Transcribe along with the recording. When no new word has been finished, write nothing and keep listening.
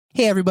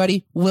Hey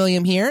everybody,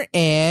 William here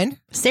and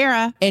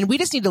Sarah. And we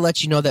just need to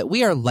let you know that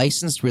we are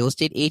licensed real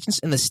estate agents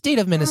in the state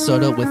of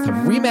Minnesota with the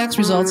RE/MAX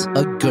results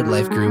of Good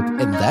Life Group,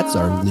 and that's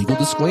our legal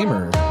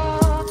disclaimer.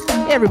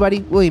 Hey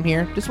everybody, William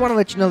here. Just want to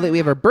let you know that we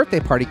have our birthday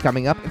party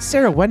coming up. And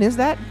Sarah, when is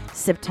that?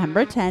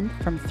 September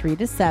 10th from 3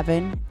 to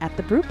 7 at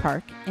the Brew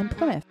Park in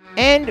Plymouth.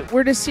 And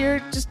we're just here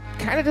just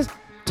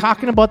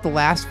talking about the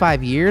last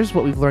 5 years,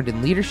 what we've learned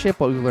in leadership,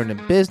 what we've learned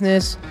in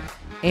business.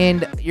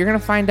 And you're going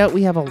to find out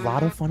we have a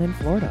lot of fun in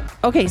Florida.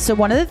 Okay, so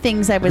one of the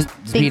things I was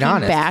thinking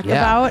back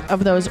about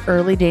of those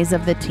early days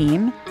of the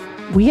team,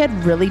 we had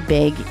really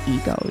big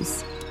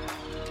egos.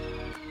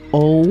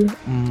 Oh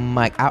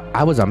my,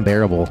 I was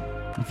unbearable.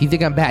 If you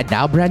think I'm bad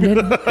now, Brendan?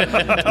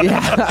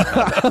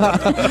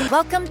 Yeah.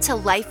 Welcome to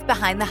Life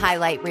Behind the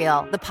Highlight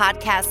Reel, the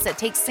podcast that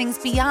takes things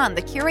beyond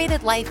the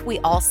curated life we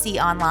all see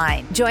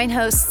online. Join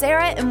hosts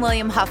Sarah and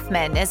William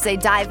Huffman as they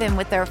dive in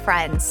with their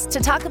friends to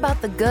talk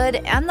about the good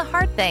and the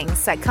hard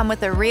things that come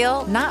with a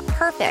real, not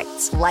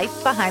perfect,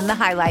 life behind the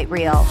highlight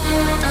reel.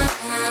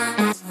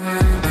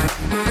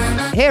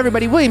 Hey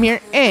everybody, William here,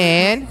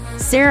 and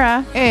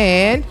Sarah,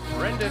 and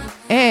Brendan,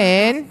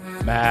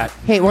 and Matt.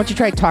 Hey, why don't you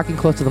try talking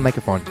close to the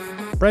microphone?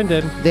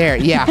 Brendan. There,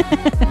 yeah.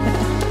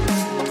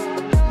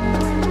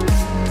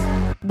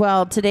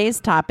 Well, today's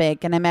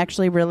topic, and I'm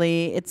actually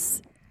really,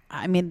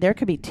 there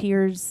could be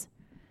tears.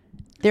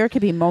 There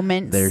could be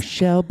moments. There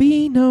shall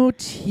be no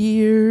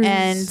tears.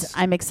 And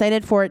I'm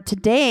excited for it.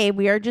 Today,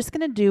 we are just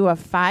going to do a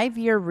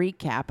 5-year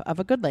recap of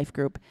a Good Life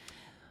Group.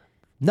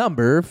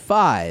 Number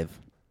 5.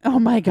 Oh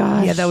my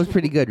gosh. Yeah, that was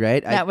pretty good,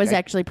 right? That was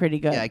actually pretty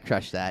good. Yeah, I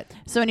crushed that.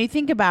 So when you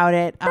think about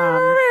it,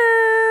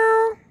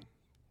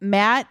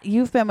 Matt,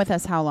 you've been with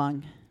us how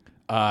long?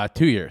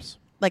 2 years.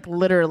 Like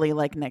literally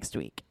like next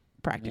week,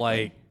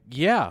 practically.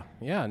 Yeah,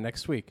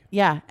 next week.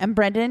 Yeah. And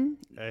Brendan?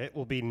 It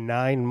will be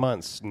 9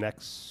 months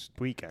next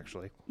week,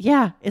 actually.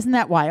 Yeah. Isn't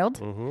that wild?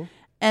 Mm-hmm.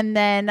 And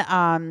then,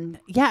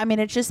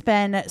 it's just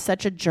been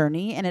such a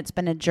journey, and it's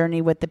been a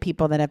journey with the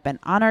people that have been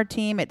on our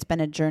team. It's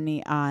been a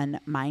journey on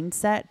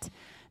mindset.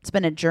 It's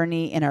been a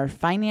journey in our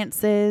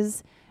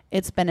finances.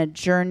 It's been a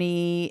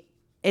journey.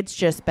 It's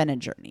just been a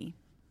journey.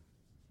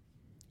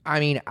 I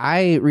mean,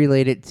 I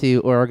relate it to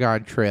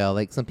Oregon Trail.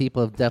 Like, some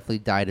people have definitely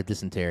died of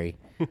dysentery.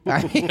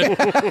 I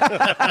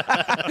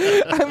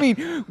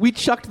mean, we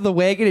chucked the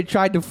wagon and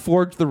tried to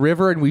forge the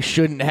river, and we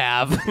shouldn't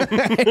have.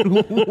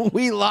 And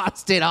we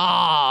lost it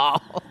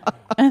all.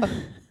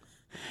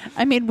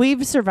 I mean,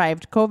 we've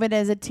survived COVID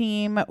as a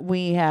team.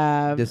 We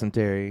have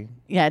dysentery.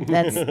 Yeah,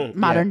 that's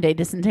modern day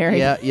dysentery.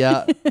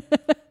 Yeah.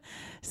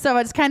 So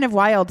it's kind of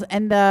wild.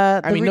 And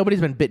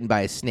nobody's been bitten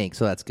by a snake,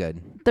 so that's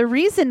good. The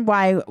reason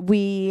why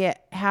we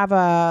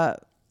have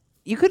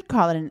you could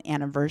call it an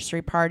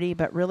anniversary party,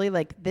 but really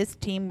like this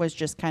team was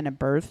just kind of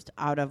birthed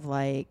out of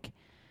like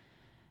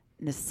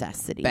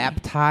necessity.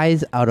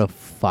 Baptized out of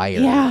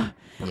fire.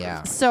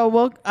 Yeah. So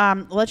we'll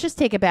let's just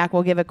take it back.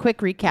 We'll give a quick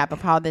recap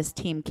of how this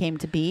team came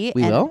to be.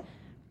 We will?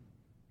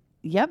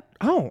 Yep.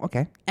 Oh,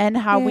 okay. And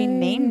how we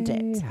named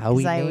it. How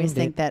we named it. I always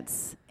think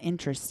that's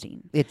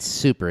interesting. It's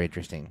super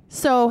interesting.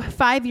 So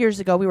 5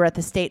 years ago, we were at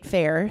the state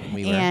fair,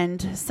 We were.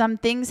 and some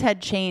things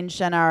had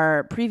changed on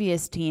our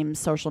previous team's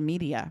social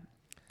media.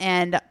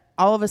 And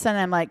all of a sudden,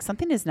 I'm like,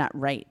 something is not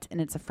right. And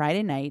it's a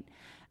Friday night,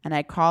 and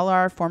I call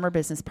our former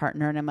business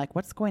partner, and I'm like,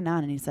 what's going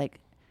on? And he's like,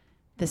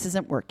 this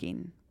isn't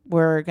working.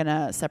 We're going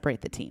to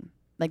separate the team.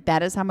 Like,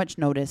 that is how much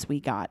notice we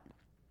got.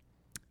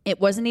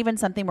 It wasn't even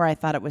something where I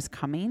thought it was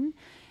coming.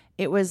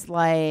 It was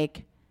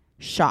like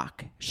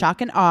shock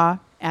and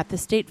awe at the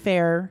state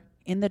fair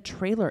in the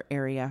trailer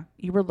area.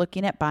 You were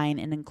looking at buying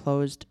an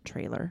enclosed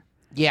trailer.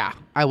 Yeah,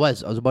 I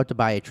was about to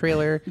buy a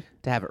trailer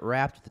to have it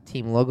wrapped with the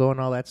team logo and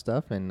all that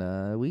stuff. And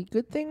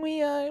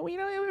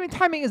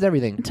timing is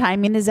everything.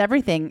 Timing is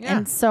everything. Yeah.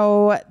 And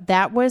so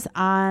that was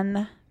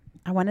on,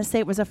 I want to say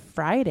it was a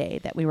Friday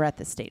that we were at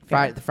the state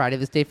fair. Friday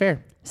of the state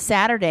fair.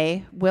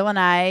 Saturday, Will and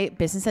I,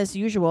 business as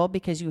usual,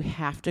 because you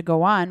have to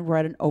go on, we're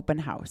at an open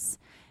house.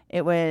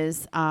 It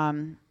was...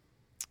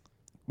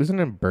 Wasn't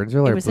it in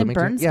Burnsville? It was in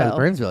Burnsville. Yeah,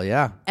 Burnsville,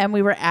 yeah. And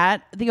we were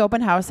at the open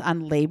house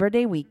on Labor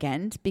Day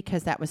weekend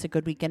because that was a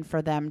good weekend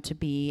for them to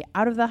be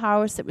out of the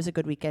house. It was a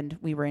good weekend.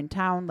 We were in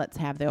town. Let's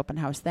have the open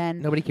house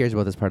then. Nobody cares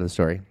about this part of the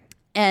story.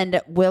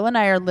 And Will and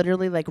I are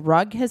literally like,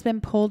 rug has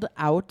been pulled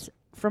out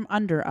from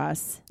under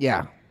us.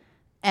 Yeah.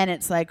 And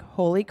it's like,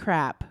 holy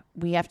crap,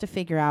 we have to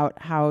figure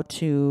out how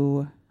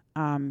to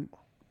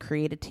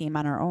create a team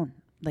on our own.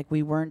 Like,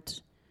 we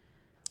weren't.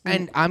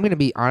 And I'm going to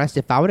be honest,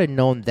 if I would have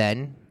known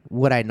then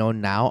what I know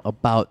now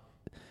about,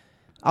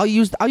 I'll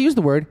use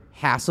the word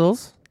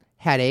hassles,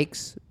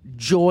 headaches,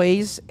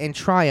 joys, and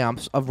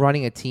triumphs of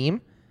running a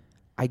team,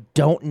 I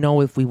don't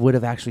know if we would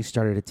have actually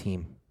started a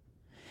team.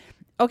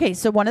 Okay,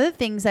 so one of the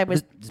things I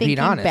was thinking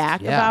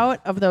back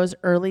about of those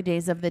early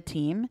days of the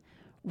team,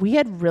 we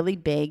had really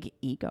big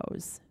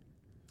egos.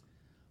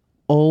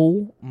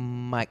 Oh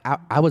my,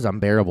 I was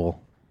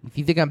unbearable. If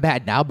you think I'm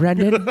bad now,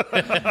 Brendan,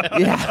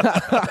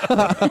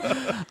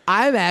 yeah,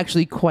 I'm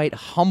actually quite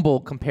humble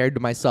compared to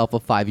myself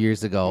of 5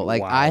 years ago.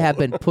 Like I have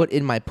been put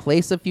in my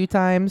place a few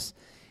times,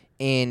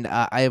 and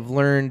I have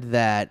learned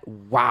that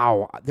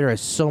wow, there is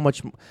so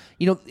much.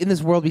 In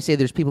this world, we say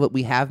there's people that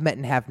we have met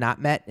and have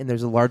not met, and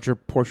there's a larger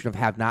portion of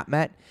have not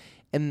met.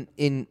 And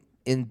in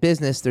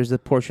business, there's a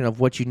portion of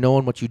what you know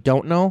and what you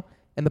don't know,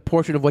 and the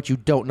portion of what you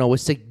don't know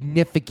is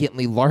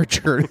significantly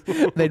larger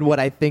than what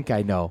I think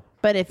I know.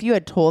 But if you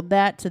had told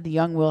that to the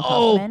young Will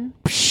Huffman,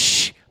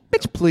 Psh,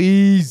 bitch,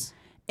 please.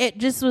 it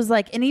just was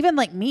like, and even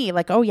like me,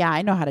 like, oh yeah,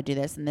 I know how to do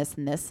this and this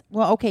and this.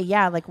 Well, okay,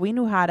 yeah, like we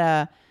knew how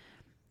to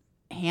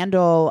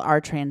handle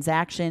our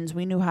transactions.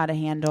 We knew how to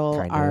handle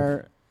Kind of.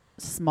 our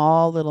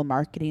small little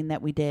marketing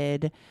that we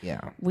did.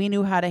 Yeah. We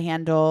knew how to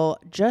handle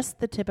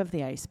just the tip of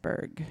the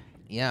iceberg.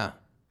 Yeah.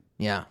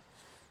 Yeah.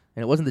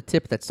 And it wasn't the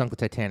tip that sunk the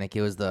Titanic.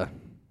 It was the,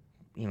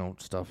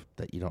 stuff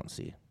that you don't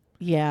see.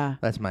 Yeah.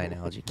 That's my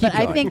analogy. Keep But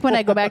I going. think when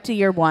I go back to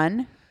year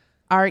one,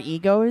 our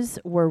egos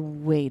were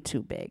way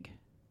too big.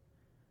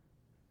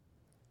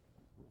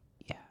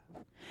 Yeah.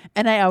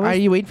 And I always Are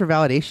you waiting for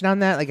validation on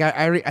that? Like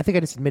I think I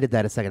just admitted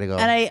that a second ago.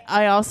 And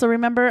I also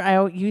remember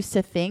I used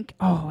to think,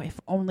 oh, if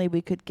only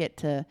we could get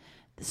to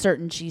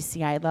certain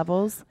GCI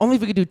levels. Only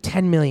if we could do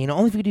 10 million.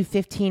 Only if we could do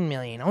 15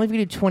 million. Only if we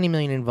could do 20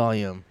 million in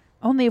volume.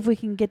 Only if we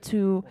can get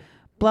to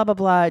blah, blah,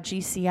 blah,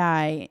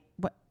 GCI,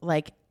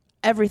 like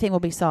everything will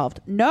be solved.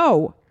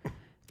 No.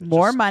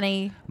 More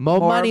money. More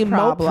money,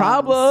 problems. more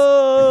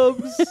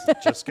problems. It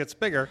just gets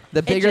bigger.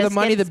 The bigger the just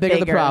money, the gets bigger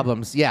the bigger.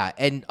 problems. Yeah.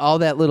 And all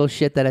that little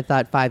shit that I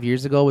thought 5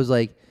 years ago was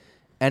like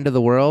end of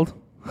the world.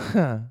 It's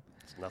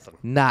nothing.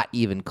 Not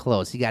even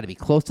close. You got to be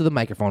close to the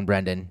microphone,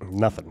 Brendan.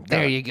 Nothing.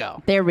 There you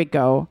go. There we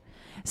go.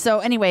 So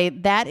anyway,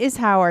 that is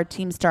how our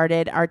team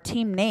started. Our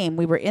team name,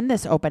 we were in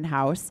this open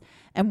house,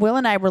 and Will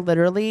and I were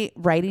literally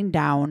writing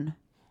down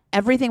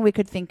everything we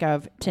could think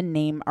of to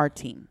name our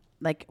team.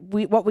 Like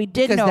what we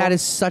did Because know. that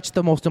is such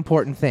the most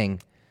important thing.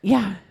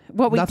 Yeah.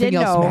 What we Nothing did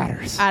else know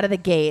matters. out of the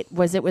gate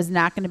was it was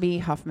not going to be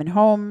Huffman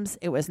Homes.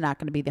 It was not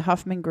going to be the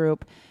Huffman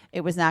Group.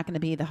 It was not going to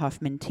be the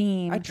Huffman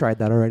team. I tried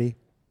that already.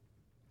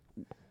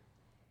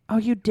 Oh,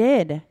 you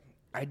did?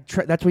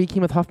 That's where you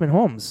came with Huffman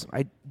Homes.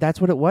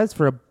 That's what it was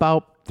for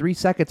about 3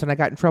 seconds, and I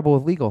got in trouble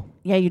with legal.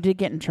 Yeah, you did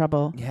get in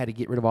trouble. You had to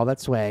get rid of all that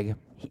swag.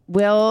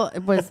 Will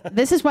was.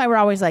 This is why we're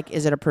always like,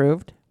 is it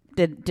approved?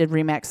 Did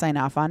Remax sign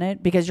off on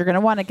it? Because you're going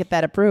to want to get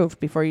that approved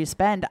before you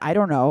spend, I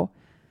don't know,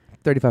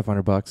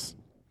 $3,500.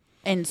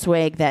 in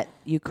swag that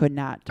you could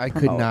not I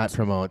could promote. not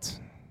promote.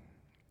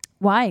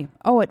 Why?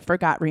 Oh, it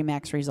forgot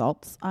Remax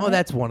results. on Oh, it.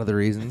 that's one of the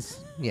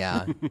reasons.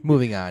 Yeah.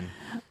 Moving on.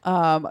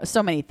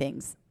 So many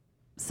things.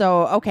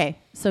 So, okay.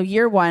 So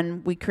year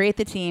one, we create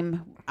the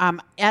team.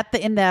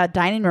 In the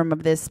dining room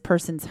of this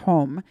person's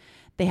home,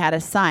 they had a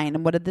sign.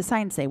 And what did the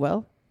sign say,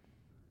 Will?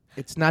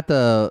 It's not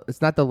the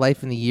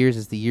life in the years.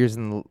 It's the years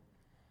in the.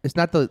 It's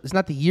not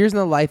the years in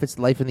the life. It's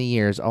life in the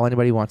years. All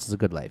anybody wants is a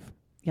good life.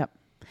 Yep.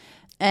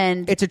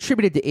 And It's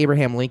attributed to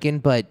Abraham Lincoln,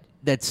 but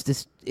that's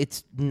just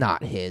it's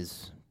not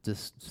his.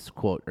 Just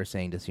quote or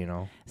saying this,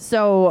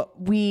 so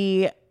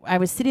I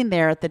was sitting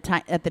there at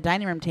the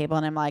dining room table,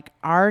 and I'm like,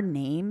 our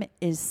name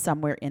is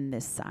somewhere in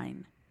this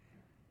sign.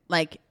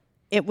 Like,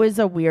 it was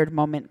a weird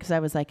moment because I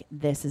was like,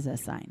 this is a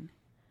sign.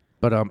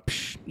 But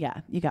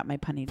Yeah, you got my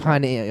punny.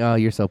 punny. Oh,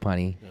 you're so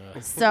punny.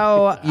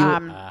 So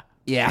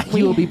Yeah,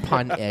 you will be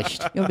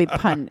punished. you'll be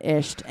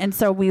punished. And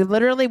so we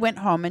literally went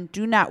home, and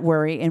do not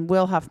worry, in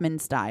Will Huffman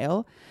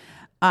style.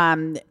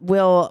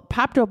 Will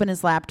popped open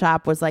his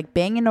laptop, was like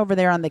banging over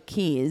there on the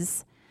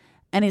keys,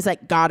 and he's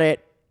like, got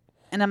it.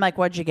 And I'm like,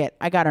 what'd you get?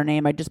 I got our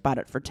name. I just bought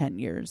it for 10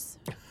 years.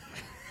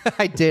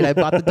 I did. I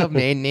bought the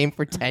domain name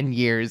for 10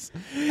 years.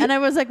 And I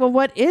was like, well,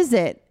 what is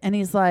it? And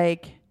he's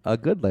like, A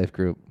Good Life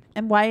Group.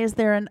 and why is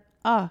there an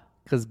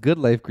Because Good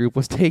Life Group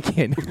was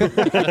taken.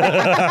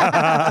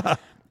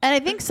 And I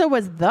think so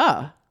was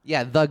the.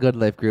 Yeah, The Good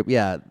Life Group.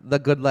 Yeah, The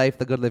Good Life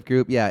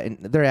Group. Yeah, and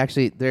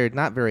they're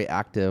not very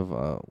active,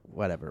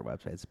 whatever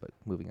websites, but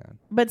moving on.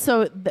 But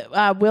so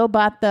Will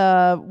bought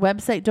the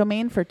website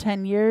domain for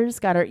 10 years,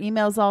 got our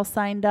emails all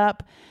signed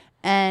up.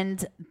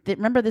 And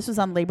remember, this was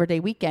on Labor Day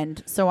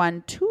weekend. So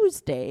on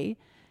Tuesday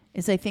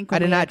is, I think, I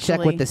when did we not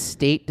check with the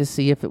state to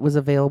see if it was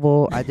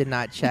available. I did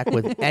not check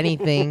with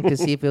anything to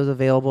see if it was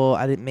available.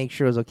 I didn't make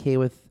sure it was okay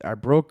with our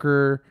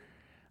broker.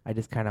 I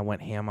just kind of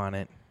went ham on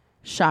it.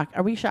 Shocked.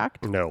 Are we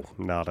shocked? No,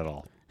 not at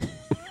all.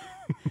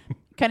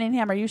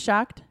 Cunningham, are you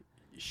shocked?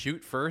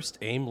 Shoot first,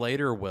 aim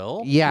later,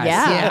 Will? Yes,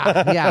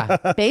 Yeah.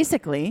 yeah.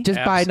 Basically.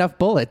 Just buy enough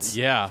bullets.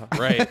 Yeah,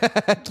 right.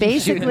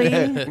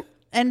 Basically.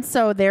 And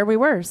so there we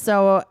were.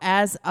 So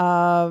as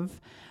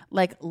of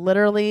like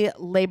literally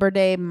Labor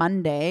Day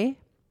Monday,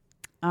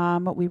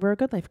 we were a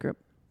Good Life Group.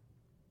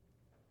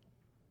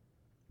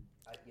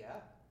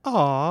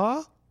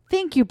 Aww.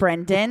 Thank you,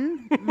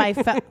 Brendan.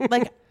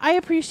 I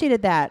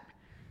appreciated that.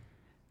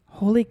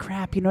 Holy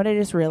crap. You know what I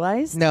just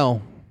realized?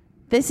 No.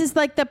 This is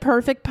like the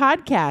perfect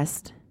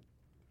podcast.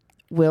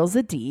 Will's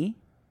a D.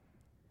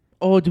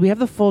 Oh, do we have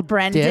the full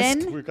Brendan,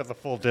 disc? We've got the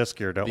full disc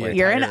here, don't The we?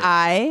 you're an entire-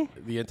 I.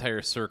 The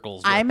entire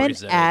circle's I'm an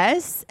represented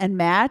S, and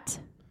Matt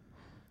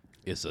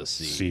is a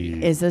C.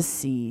 C. is a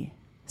C.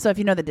 So if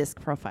you know the disc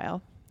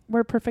profile, we're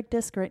a perfect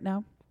disc right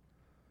now.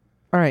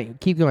 All right,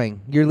 keep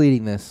going. You're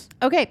leading this.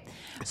 Okay,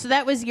 so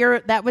that was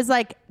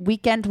like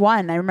weekend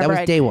one. I That remember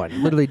was day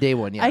one. Literally day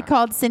one, yeah. I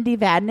called Cindy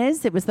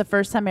Vadnais. It was the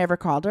first time I ever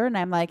called her, and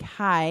I'm like,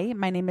 "Hi,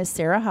 my name is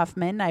Sarah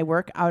Huffman. I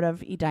work out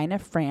of Edina,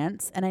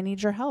 France, and I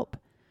need your help."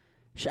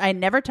 I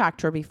never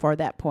talked to her before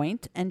that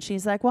point, and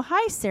she's like, "Well,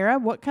 hi, Sarah.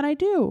 What can I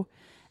do?"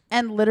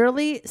 And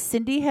literally,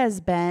 Cindy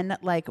has been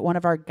like one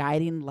of our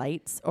guiding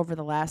lights over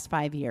the last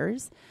 5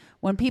 years.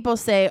 When people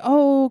say,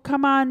 "Oh,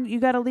 come on, you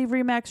got to leave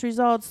Remax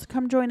Results.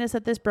 Come join us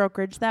at this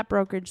brokerage, that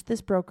brokerage,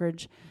 this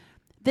brokerage,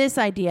 this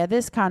idea,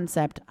 this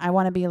concept," I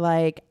want to be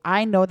like,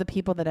 I know the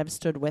people that have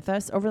stood with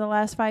us over the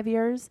last 5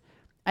 years.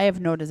 I have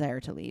no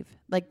desire to leave.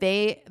 Like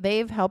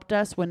they've helped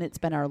us when it's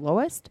been our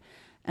lowest,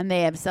 and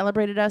they have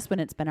celebrated us when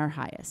it's been our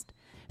highest.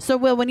 So,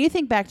 Will, when you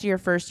think back to your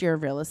first year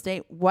of real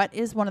estate, what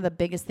is one of the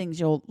biggest things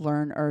you'll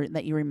learn or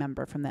that you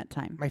remember from that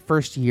time? My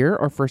first year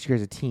or first year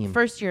as a team?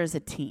 First year as a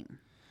team.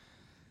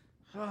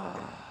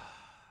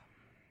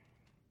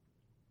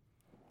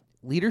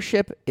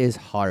 Leadership is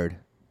hard.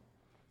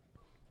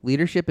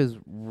 Leadership is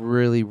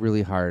really,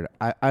 really hard.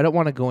 I don't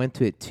want to go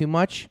into it too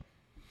much,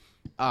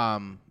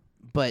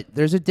 but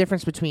there's a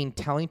difference between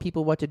telling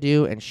people what to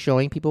do and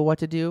showing people what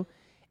to do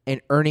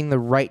and earning the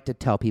right to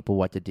tell people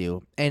what to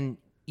do. And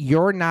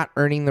you're not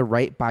earning the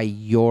right by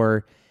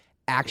your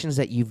actions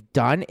that you've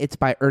done. It's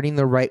by earning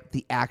the right,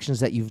 the actions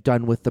that you've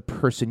done with the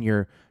person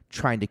you're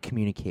trying to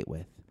communicate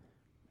with.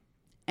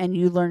 And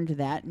you learned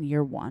that in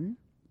year one?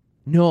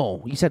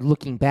 No, you said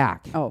looking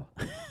back. Oh.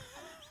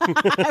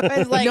 I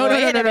was like, no,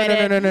 wait a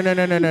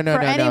minute. no.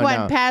 For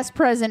anyone past,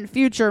 present,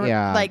 future,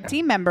 Yeah. like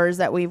team members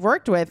that we've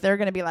worked with, they're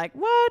going to be like,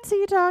 "What's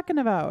he talking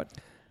about?"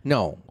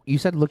 No, you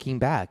said looking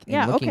back. And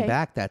Yeah, looking okay.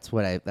 back, that's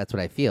what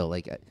I feel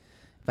like. If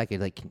I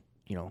could,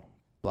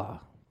 blah,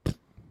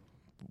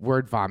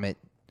 word vomit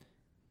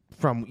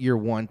from year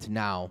one to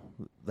now,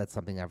 that's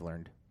something I've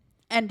learned.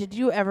 And did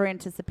you ever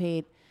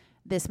anticipate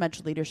this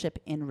much leadership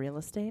in real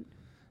estate?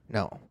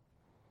 No,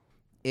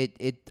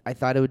 I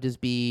thought it would just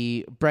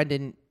be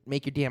Brendan,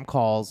 make your damn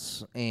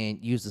calls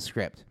and use the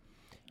script.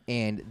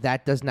 And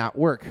that does not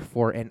work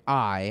for an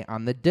I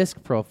on the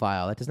disc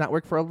profile. That does not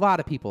work for a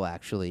lot of people,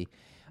 actually.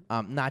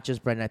 Not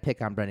just Brendan. I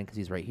pick on Brendan because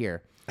he's right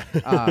here.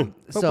 But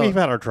So we've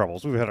had our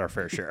troubles. We've had our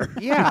fair share.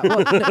 yeah,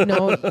 well,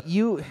 no,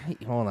 you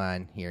hold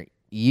on here.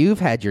 You've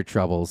had your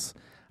troubles.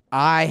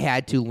 I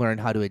had to learn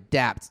how to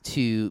adapt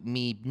to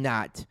me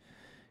not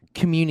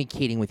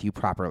communicating with you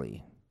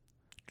properly.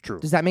 True.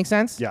 Does that make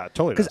sense? Yeah, it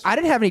totally Because does. I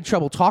didn't have any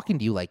trouble talking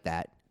to you like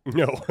that.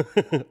 No,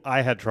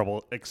 I had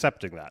trouble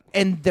accepting that.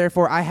 And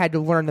therefore, I had to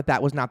learn that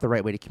that was not the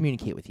right way to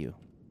communicate with you.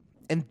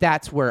 And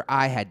that's where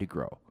I had to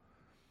grow.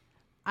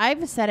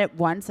 I've said it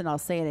once and I'll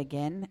say it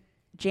again.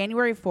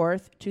 January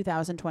 4th,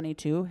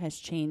 2022 has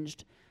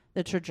changed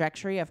the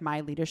trajectory of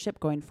my leadership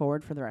going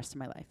forward for the rest of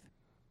my life.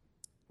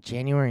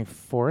 January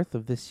 4th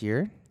of this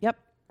year? Yep.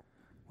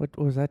 What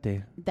was that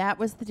day? That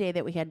was the day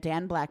that we had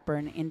Dan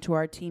Blackburn into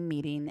our team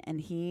meeting,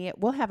 and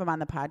we'll have him on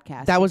the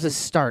podcast. That was a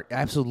start.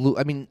 Absolutely.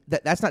 I mean,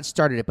 that's not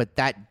started it, but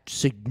that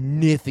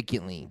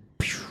significantly.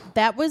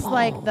 That was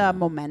like the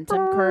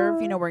momentum curve,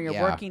 where you're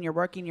Yeah. working,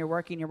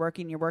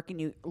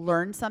 you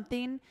learn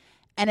something,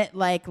 and it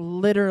like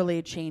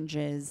literally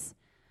changes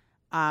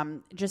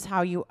just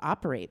how you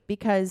operate.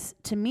 Because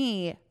to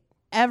me,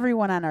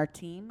 everyone on our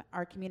team,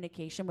 our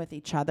communication with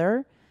each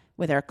other,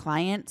 with our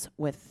clients,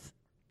 with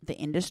the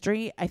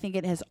industry, I think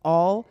it has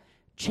all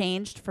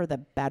changed for the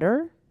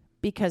better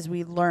because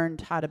we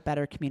learned how to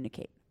better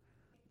communicate.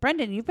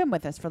 Brendan, you've been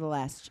with us for the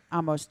last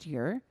almost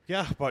year.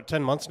 Yeah, about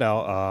 10 months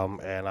now.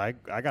 And I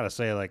got to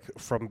say, like,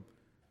 from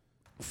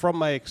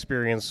my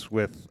experience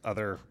with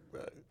other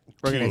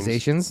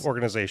organizations,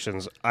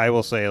 I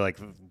will say, like,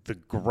 the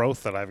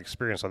growth that I've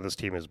experienced on this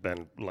team has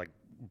been, like,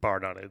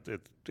 bar none.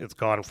 It's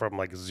gone from,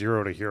 like,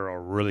 0 to hero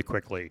really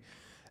quickly.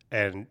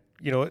 And,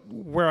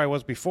 where I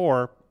was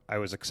before, I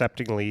was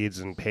accepting leads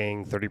and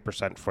paying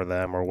 30% for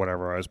them or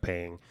whatever I was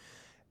paying.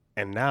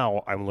 And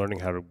now I'm learning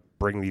how to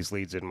bring these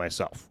leads in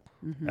myself.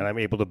 Mm-hmm. And I'm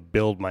able to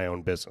build my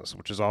own business,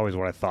 which is always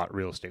what I thought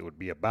real estate would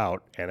be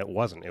about. And it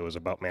wasn't. It was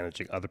about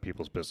managing other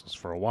people's business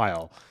for a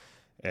while.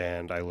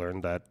 And I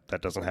learned that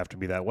that doesn't have to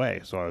be that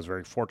way. So I was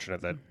very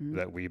fortunate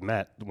that we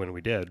met when we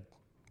did,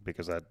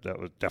 because that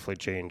would definitely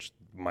changed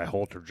my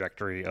whole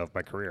trajectory of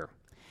my career.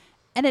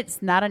 And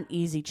it's not an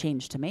easy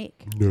change to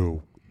make.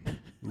 No.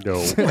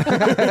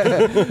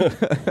 That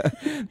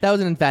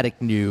was an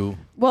emphatic no.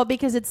 Well,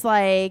 because it's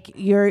like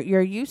you're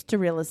used to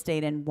real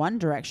estate in one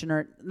direction,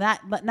 or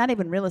not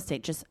even real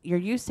estate, just you're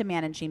used to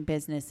managing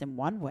business in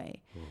one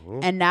way. Mm-hmm.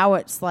 And now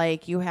it's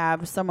like you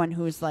have someone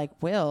who's like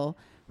Will,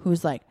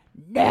 who's like,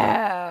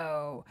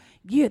 no,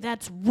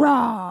 that's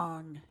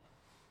wrong.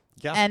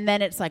 Yeah. And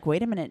then it's like,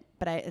 wait a minute,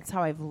 but it's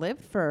how I've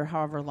lived for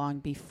however long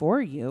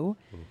before you.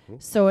 Mm-hmm.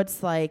 So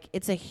it's like,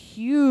 it's a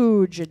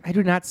huge... I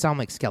do not sound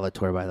like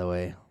Skeletor, by the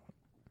way.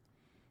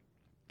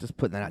 Just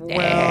putting that out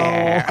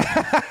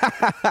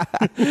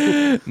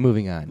there.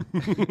 Moving on.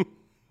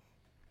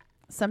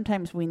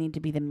 Sometimes we need to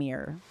be the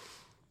mirror.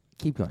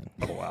 Keep going.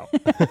 Oh, wow.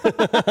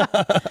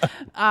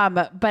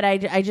 But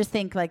I just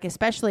think, like,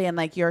 especially in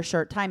like your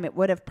short time, it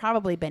would have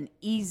probably been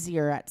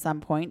easier at some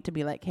point to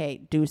be like,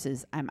 hey,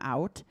 deuces, I'm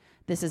out.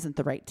 This isn't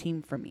the right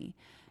team for me.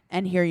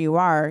 And here you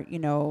are, you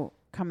know,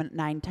 coming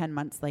 9-10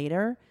 months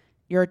later,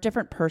 you're a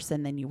different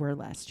person than you were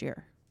last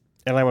year.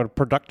 And I'm a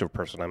productive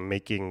person. I'm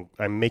making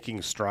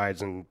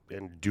strides and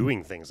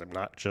doing things. I'm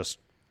not just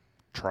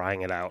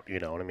trying it out. You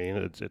know what I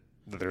mean?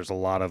 There's a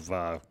lot of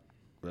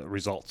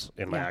results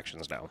in my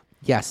actions now.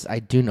 Yes, I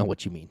do know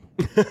what you mean.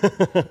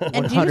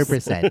 And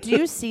 100%. Do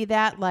you see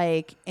that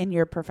like in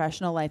your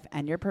professional life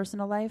and your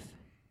personal life?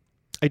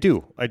 I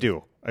do.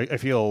 I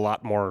feel a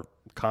lot more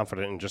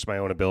confident in just my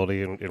own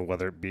ability, and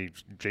whether it be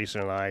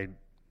Jason and I,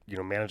 you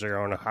know, managing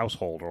our own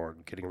household or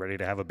getting ready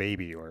to have a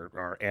baby or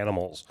our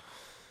animals.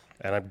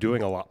 And I'm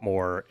doing a lot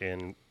more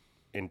in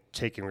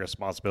taking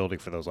responsibility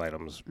for those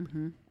items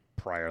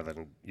prior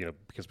than, you know,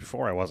 because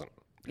before I wasn't.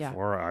 Yeah.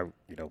 Before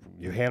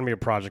you hand me a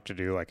project to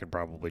do, I could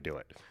probably do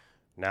it.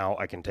 Now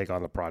I can take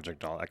on the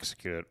project, I'll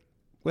execute it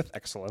with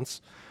excellence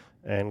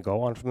and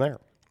go on from there.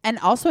 And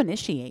also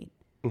initiate.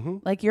 Mm-hmm.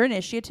 Like your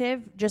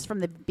initiative just from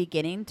the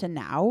beginning to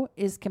now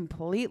is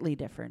completely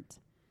different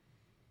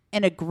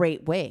in a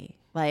great way.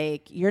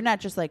 Like you're not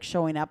just like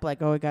showing up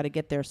like, oh, I got to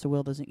get there so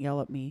Will doesn't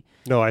yell at me.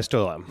 No, I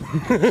still am.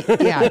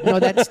 Yeah, no,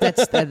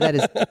 that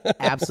is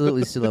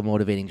absolutely still a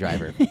motivating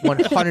driver.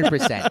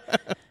 100%.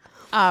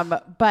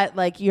 But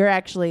like you're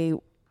actually,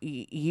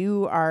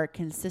 you are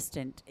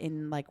consistent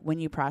in like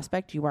when you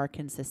prospect, you are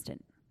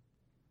consistent.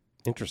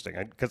 Interesting,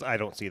 because I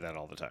don't see that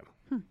all the time.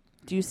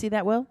 Do you see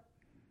that, Will?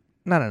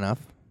 Not enough,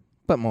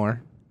 but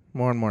more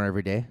and more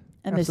every day.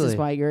 And Absolutely. This is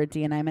why you're a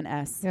D and I'm an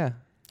S. Yeah.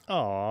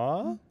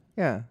 Aww.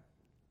 Yeah.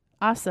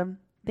 Awesome.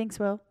 Thanks,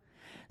 Will.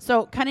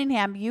 So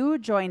Cunningham, you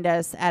joined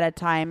us at a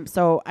time.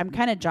 So I'm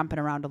kind of jumping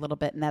around a little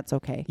bit, and that's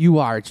okay. You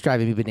are. It's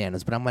driving me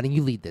bananas, but I'm letting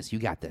you lead this. You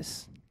got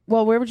this.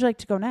 Well, where would you like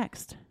to go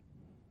next?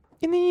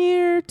 In the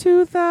year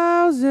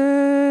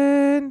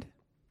 2000.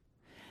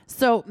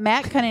 So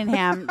Matt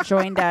Cunningham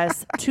joined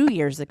us 2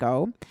 years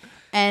ago.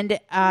 And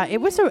it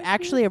was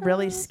actually a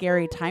really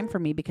scary time for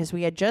me because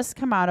we had just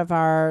come out of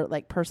our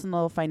like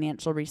personal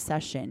financial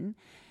recession.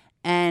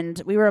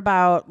 And we were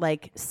about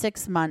like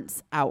 6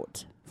 months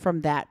out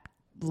from that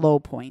low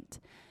point.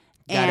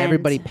 Got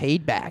everybody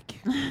paid back.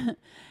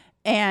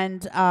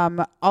 And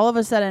all of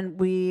a sudden,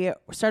 we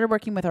started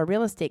working with our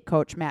real estate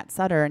coach, Matt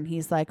Sutter, and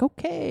he's like,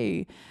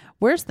 okay,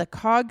 where's the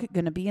cog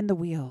going to be in the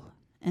wheel?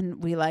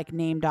 And we like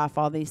named off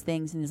all these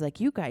things. And he's like,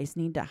 you guys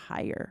need to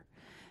hire.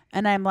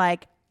 And I'm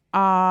like,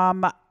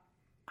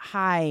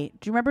 hi.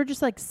 Do you remember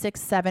just like 6,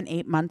 7,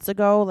 8 months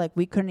ago, like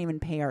we couldn't even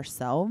pay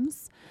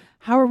ourselves?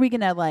 How are we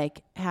going to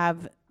like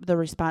have the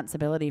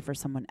responsibility for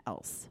someone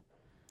else?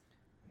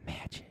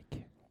 Magic.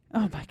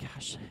 Oh my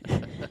gosh.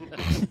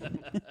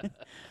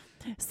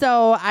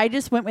 So I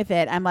just went with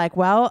it. I'm like,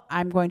 well,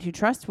 I'm going to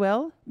trust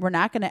Will. We're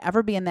not going to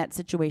ever be in that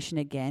situation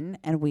again,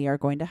 and we are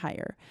going to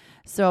hire.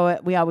 So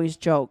we always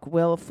joke.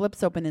 Will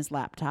flips open his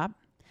laptop.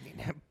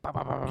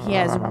 He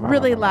has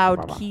really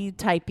loud key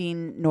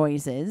typing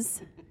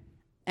noises.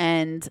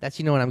 And That's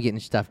when I'm getting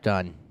stuff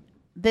done.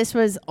 this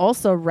was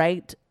also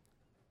right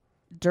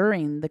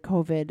during the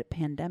COVID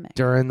pandemic.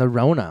 During the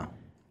Rona.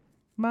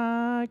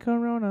 My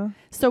Corona.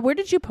 So where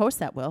did you post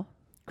that, Will?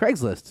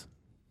 Craigslist.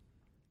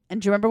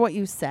 And do you remember what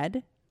you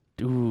said?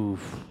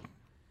 Oof.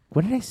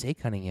 What did I say,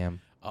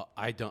 Cunningham?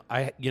 I don't.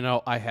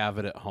 I have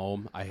it at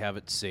home. I have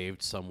it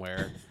saved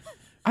somewhere.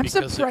 I'm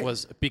because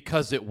surprised.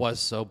 because it was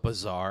so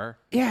bizarre.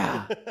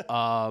 Yeah.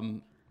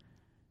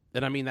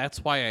 And I mean,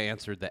 that's why I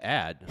answered the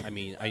ad. I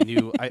mean, I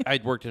knew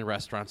I'd worked in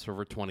restaurants for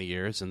over 20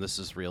 years, and this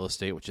is real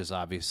estate, which is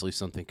obviously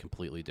something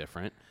completely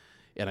different.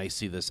 And I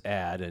see this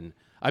ad, and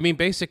I mean,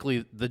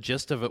 basically, the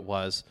gist of it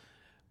was,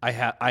 I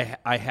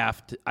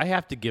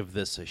have to give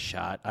this a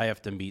shot. I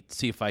have to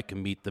see if I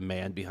can meet the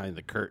man behind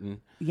the curtain.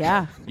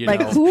 Yeah. You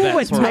like, know, who that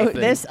would sort of type thing.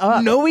 this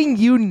up? Knowing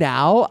you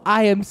now,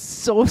 I am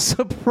so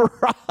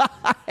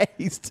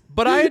surprised.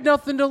 But I had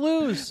nothing to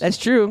lose. That's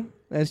true.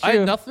 That's I true.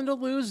 had nothing to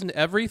lose and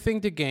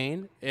everything to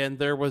gain. And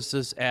there was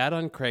this ad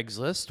on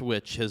Craigslist,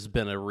 which has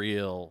been a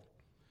real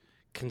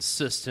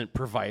consistent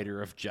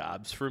provider of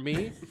jobs for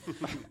me.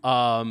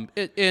 For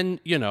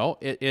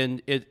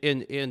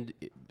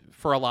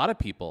a lot of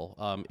people,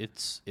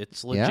 it's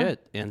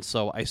legit. Yeah. And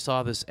so I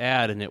saw this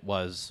ad, and it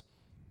was,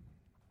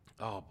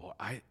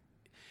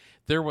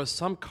 there was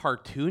some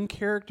cartoon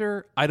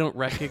character I don't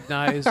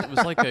recognize. It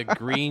was like a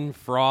green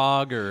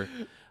frog, or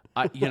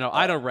I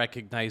don't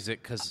recognize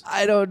it because.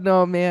 I don't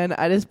know, man.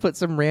 I just put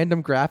some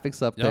random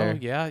graphics up there. Oh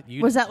yeah,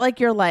 Was that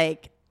like your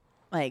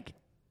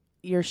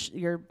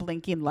your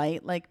blinking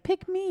light? Like,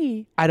 pick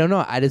me. I don't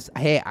know.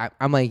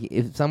 I'm like,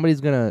 if somebody's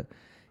gonna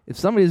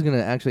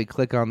actually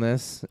click on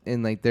this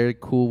and like they're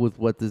cool with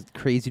what the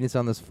craziness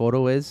on this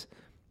photo is,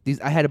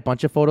 I had a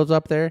bunch of photos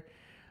up there.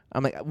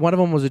 I'm like, one of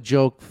them was a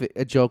joke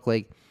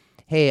like,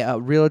 hey, a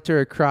realtor,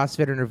 a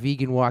CrossFitter, and a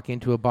vegan walk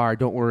into a bar.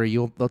 Don't worry,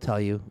 they'll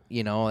tell you.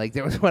 You know, like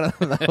there was one of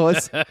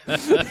those.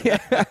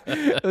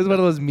 It was one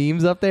of those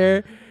memes up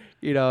there.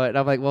 You know, and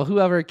I'm like, well,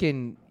 whoever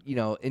can,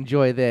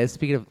 enjoy this.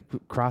 Speaking of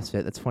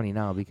CrossFit, that's funny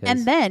now because.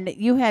 And then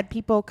you had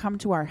people come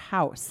to our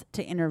house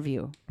to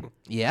interview.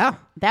 Yeah.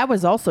 That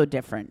was also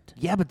different.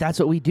 Yeah, but that's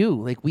what we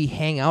do. Like we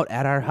hang out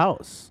at our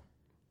house.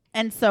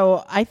 And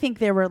so I think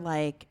there were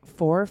like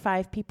 4 or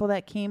 5 people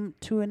that came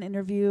to an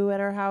interview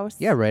at our house.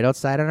 Yeah, right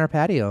outside on our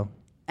patio.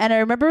 And I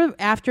remember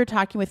after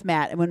talking with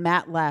Matt, and when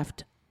Matt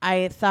left,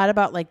 I thought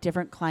about like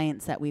different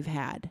clients that we've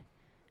had.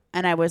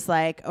 And I was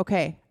like,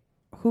 okay,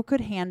 who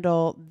could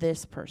handle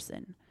this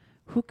person?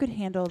 Who could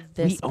handle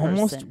this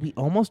person? We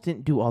almost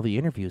didn't do all the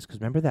interviews because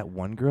remember that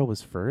one girl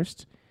was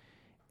first?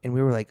 And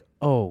we were like,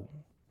 oh,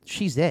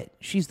 she's it.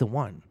 She's the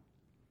one.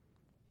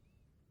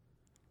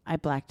 I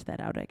blacked that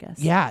out, I guess.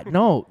 Yeah,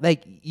 no,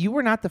 like you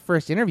were not the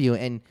first interview,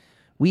 and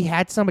we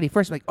had somebody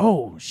first. Like,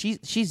 oh,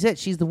 she's it.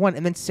 She's the one.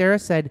 And then Sarah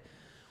said,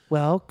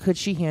 well, could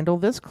she handle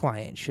this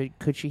client?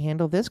 Could she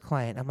handle this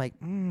client? I'm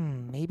like,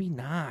 maybe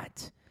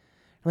not.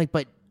 I'm like,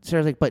 but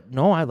Sarah's like, but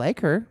no, I like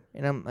her.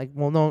 And I'm like,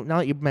 well, no, now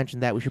that you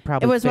mentioned that, we should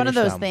probably It was one of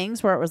finish those them.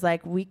 things where it was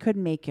like, we could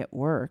make it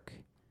work.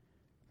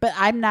 But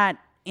I'm not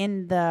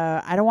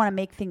I don't want to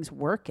make things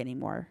work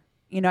anymore.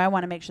 I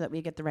want to make sure that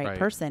we get the right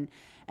person.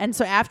 And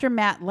so after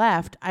Matt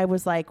left, I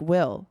was like,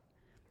 Will,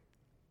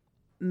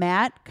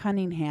 Matt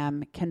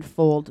Cunningham can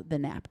fold the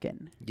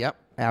napkin. Yep,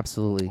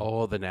 absolutely.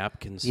 Oh, the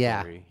napkin Yeah.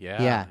 story.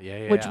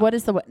 Yeah. Which what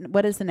is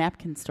the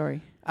napkin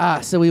story?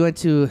 So we went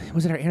to,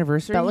 was it our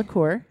anniversary?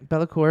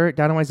 Bellacourt.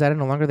 Down in Wayzata,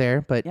 no longer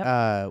there, but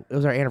Yep. it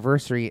was our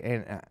anniversary,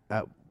 and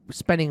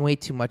spending way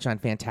too much on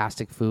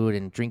fantastic food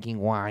and drinking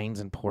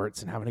wines and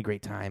ports and having a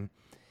great time.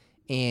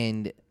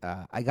 And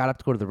I got up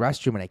to go to the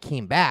restroom, and I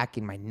came back,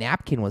 and my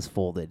napkin was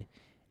folded.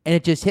 And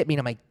it just hit me, and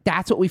I'm like,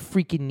 that's what we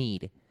freaking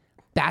need.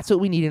 That's what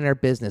we need in our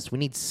business. We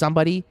need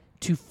somebody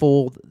to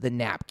fold the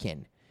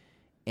napkin.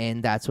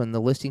 And that's when the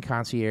listing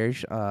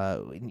concierge,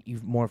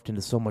 you've morphed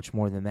into so much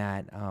more than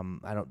that.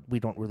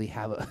 We don't really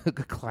have a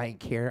client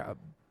care, a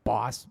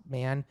boss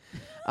man.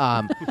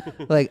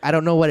 Like, I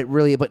don't know what it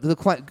really, but the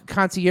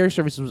concierge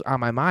service was on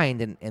my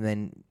mind. And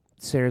then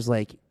Sarah's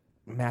like,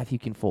 Matthew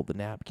can fold the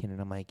napkin. And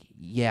I'm like,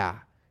 yeah,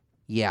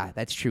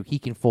 that's true. He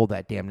can fold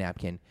that damn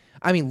napkin.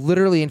 I mean,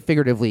 literally and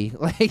figuratively,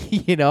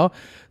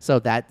 so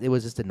that it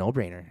was just a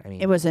no-brainer. I mean,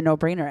 It was a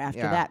no-brainer after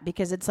Yeah. that,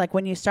 because it's like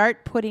when you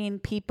start putting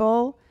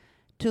people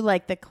to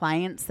like the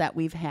clients that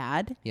we've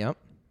had, yep.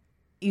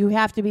 you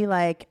have to be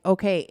like,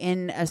 okay,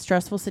 in a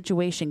stressful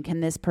situation,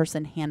 can this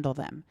person handle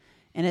them?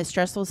 In a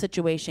stressful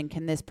situation,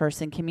 can this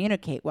person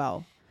communicate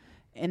well?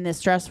 In this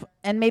stress,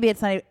 and maybe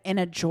it's not in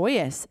a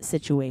joyous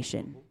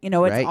situation. It's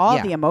Right, all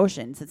yeah. the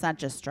emotions. It's not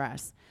just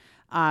stress.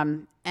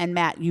 And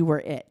Matt, you were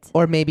it.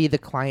 Or maybe the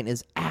client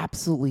is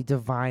absolutely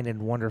divine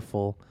and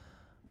wonderful,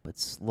 but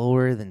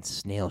slower than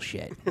snail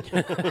shit.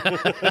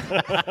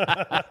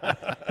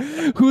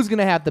 Who's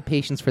gonna have the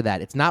patience for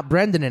that? It's not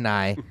Brendan and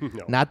I.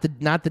 No. Not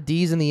the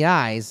D's and the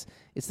I's.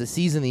 It's the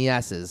C's and the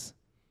S's.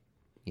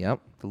 Yep,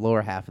 the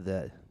lower half of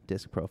the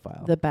disc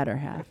profile. The better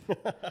half.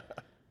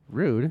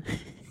 Rude.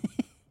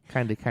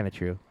 Kind of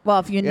true. Well,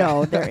 if you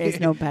know, there is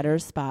no better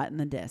spot in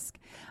the disc.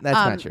 That's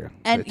not true.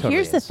 And It totally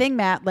here's the is. thing,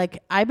 Matt.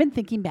 Like, I've been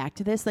thinking back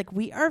to this. Like,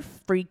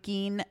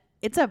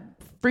 it's a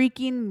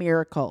freaking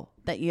miracle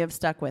that you have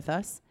stuck with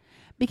us,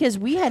 because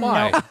we had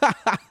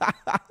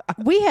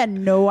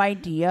no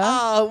idea.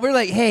 Oh, we're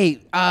like, hey,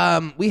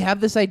 we have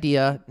this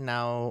idea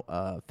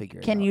now.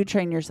 Figure it out. Can you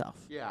train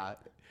yourself?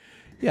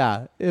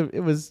 Yeah.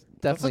 It was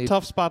That's definitely a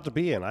tough spot to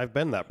be in. I've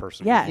been that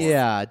person. Yes. before.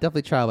 Yeah,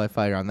 definitely trial by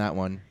fire on that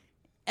one.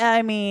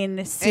 I mean,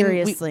 And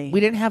seriously. we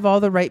didn't have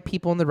all the right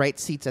people in the right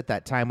seats at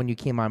that time when you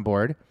came on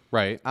board.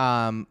 Right.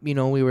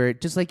 We were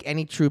just like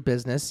any true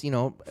business,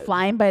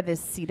 flying by the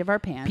seat of our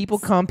pants. people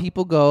come,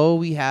 people go.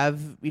 We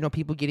have,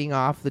 people getting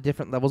off the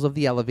different levels of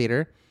the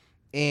elevator.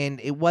 And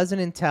it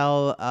wasn't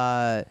until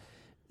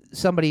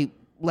somebody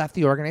left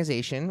the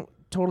organization,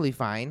 totally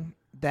fine,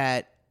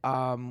 that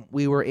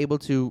we were able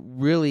to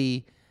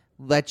really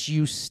let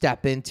you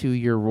step into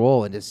your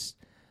role and just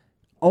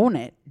own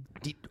it.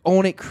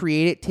 own it,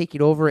 create it, take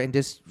it over, and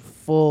just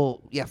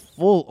full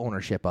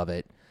ownership of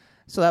it.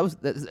 So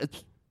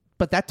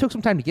but that took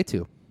some time to get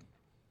to.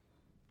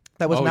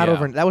 That was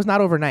That was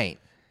not overnight.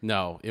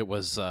 No, it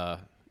was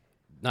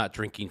not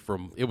drinking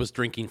from. It was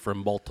drinking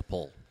from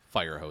multiple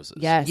fire hoses.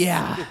 Yes.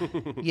 Yeah.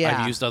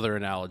 I've used other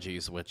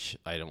analogies, which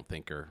I don't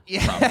think are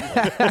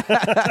probably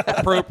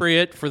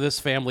appropriate for this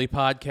family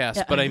podcast.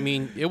 Yeah. But I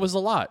mean, it was a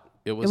lot.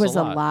 It was a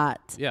a lot.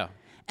 lot. Yeah.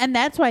 And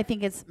that's why I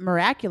think it's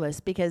miraculous,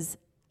 because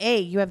A,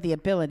 you have the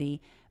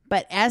ability,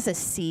 but as a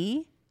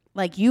C,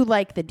 like, you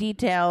like the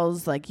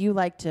details, like, you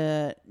like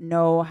to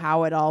know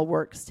how it all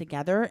works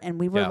together. And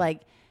we were Yeah.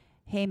 like,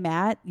 hey,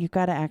 Matt, you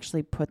got to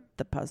actually put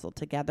the puzzle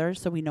together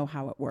so we know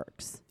how it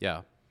works.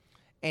 Yeah.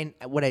 And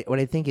what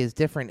I think is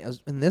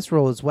different in this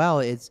role as well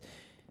is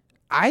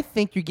I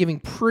think you're giving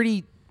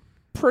pretty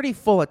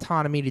full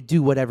autonomy to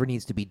do whatever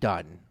needs to be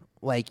done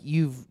Like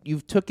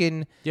you've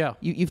taken Yeah.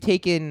 you've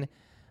taken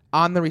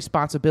on the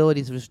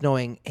responsibilities of just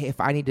knowing, hey, if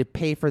I need to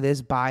pay for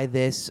this, buy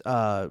this,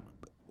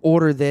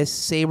 order this,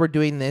 say we're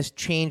doing this,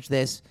 change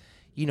this,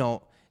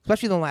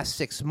 especially in the last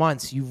 6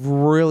 months, you've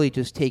really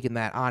just taken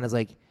that on as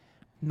like,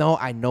 no,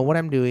 I know what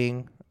I'm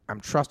doing. I'm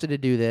trusted to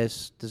do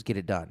this. Just get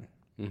it done.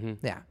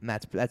 Mm-hmm. Yeah, and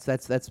that's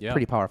Yeah.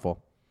 pretty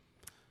powerful.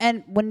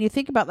 And when you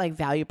think about like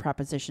value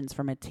propositions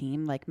from a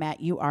team, like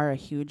Matt, you are a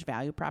huge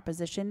value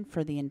proposition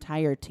for the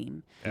entire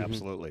team.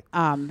 Absolutely.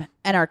 And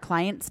our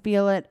clients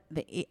feel it.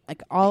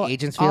 All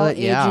agents feel it,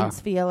 yeah. Agents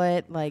feel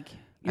it. Like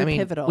you're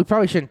pivotal. We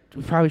probably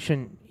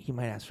shouldn't. He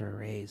might ask for a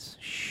raise.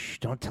 Shh!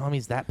 Don't tell him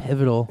he's that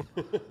pivotal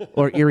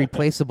or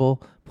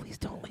irreplaceable. Please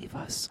don't leave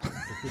us.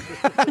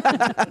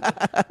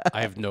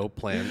 I have no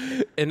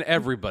plan. And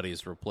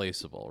everybody's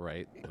replaceable,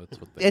 right? That's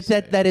what they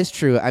say. That is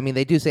true. I mean,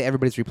 they do say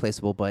everybody's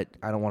replaceable, but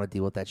I don't want to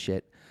deal with that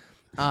shit.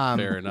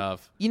 Fair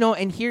enough.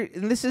 And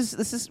this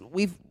is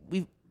we've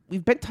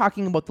been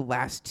talking about the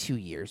last 2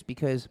 years,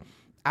 because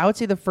I would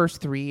say the first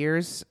 3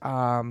 years,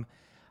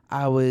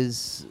 I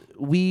was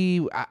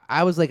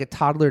like a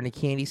toddler in a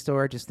candy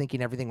store, just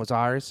thinking everything was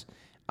ours,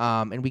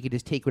 and we could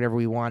just take whatever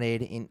we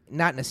wanted, and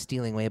not in a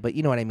stealing way, but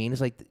you know what I mean.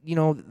 It's like,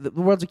 the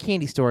world's a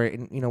candy store,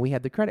 and we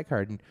had the credit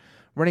card and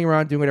running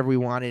around doing whatever we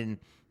wanted, and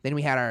then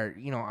we had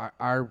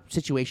our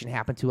situation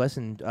happen to us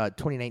in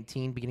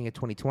 2019, beginning of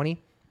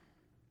 2020,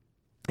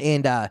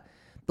 and the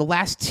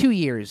last 2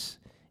 years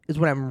is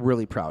what I'm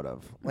really proud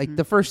of. Like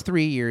the first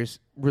 3 years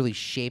really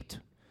shaped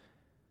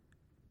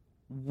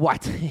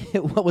what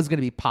was going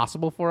to be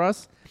possible for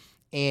us,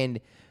 and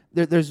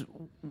there's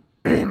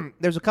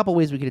there's a couple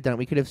ways we could have done it.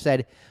 We could have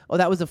said, "Oh,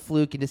 that was a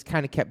fluke," and just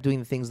kind of kept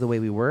doing things the way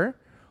we were,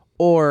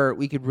 or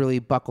we could really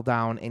buckle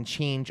down and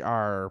change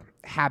our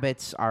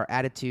habits, our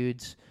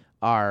attitudes,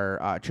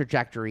 our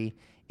trajectory,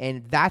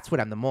 and that's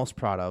what I'm the most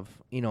proud of.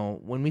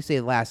 When we say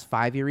the last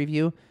 5-year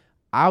review,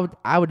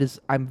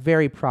 I'm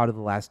very proud of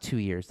the last 2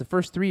 years. The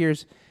first 3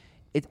 years,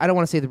 I don't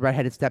want to say the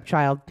redheaded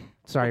stepchild.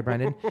 Sorry,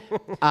 Brendan,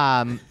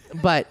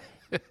 but.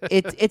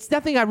 It's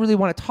nothing I really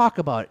want to talk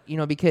about,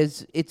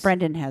 because it's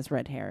Brendan has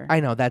red hair. I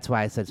know, that's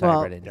why I said sorry,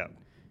 Well, Brendan.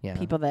 Yeah.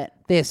 People that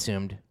They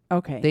assumed.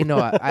 okay. They know.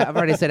 I've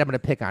already said I'm going to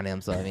pick on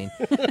him, so I mean.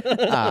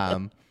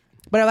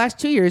 But our last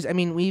 2 years, I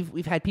mean,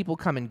 we've had people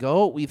come and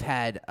go. We've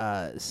had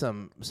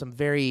some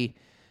very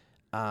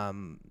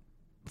from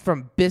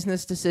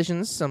business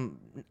decisions, some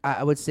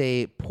I would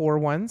say poor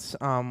ones.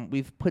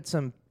 We've put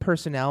some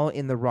personnel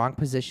in the wrong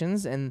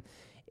positions, and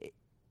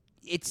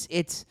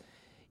it's.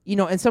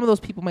 And some of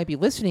those people might be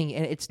listening,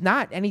 and it's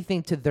not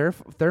anything to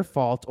their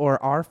fault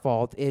or our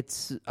fault.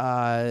 It's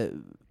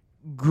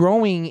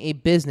growing a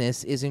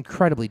business is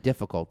incredibly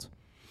difficult.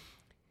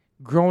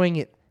 Growing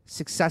it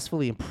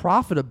successfully and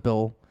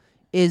profitable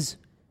is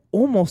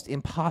almost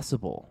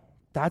impossible.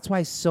 That's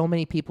why so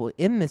many people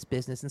in this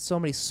business and so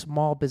many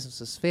small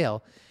businesses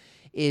fail,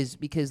 is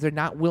because they're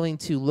not willing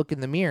to look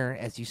in the mirror,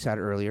 as you said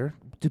earlier,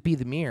 to be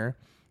the mirror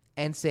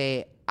and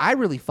say, I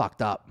really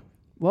fucked up.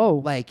 Whoa.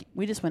 Like,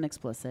 we just went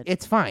explicit.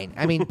 it's fine.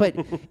 I mean, but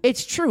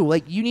it's true.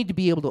 Like, you need to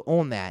be able to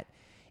own that.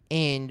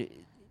 And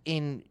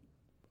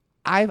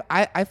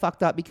I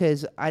fucked up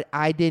because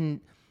I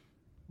didn't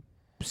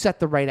set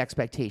the right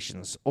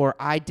expectations, or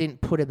I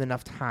didn't put in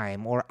enough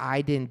time, or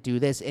I didn't do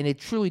this. And it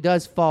truly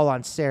does fall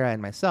on Sarah and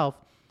myself,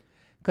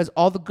 because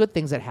all the good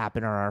things that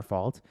happen are our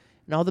fault,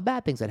 and all the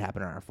bad things that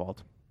happen are our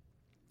fault.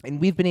 And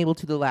we've been able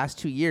to, the last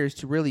 2 years,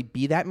 to really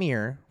be that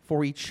mirror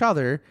for each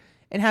other,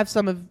 and have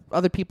some of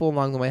other people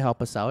along the way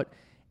help us out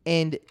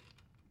and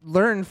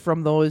learn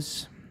from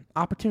those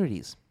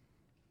opportunities.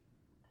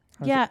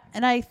 Yeah,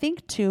 and I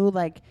think too,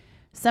 like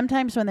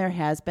sometimes when there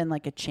has been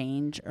like a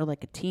change or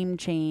like a team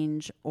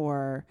change,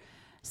 or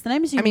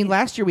sometimes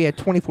last year we had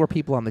 24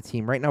 people on the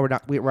team. Right now we're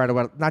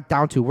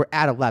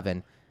at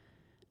 11.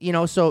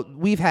 So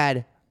we've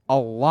had a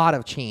lot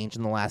of change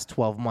in the last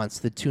 12 months,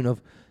 to the tune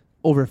of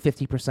over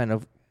 50%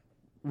 of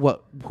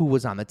who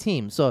was on the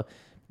team. So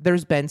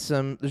there's been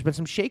some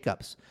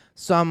shakeups.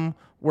 Some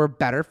were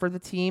better for the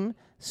team,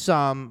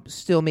 some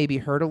still maybe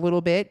hurt a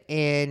little bit,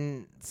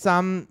 and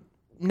some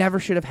never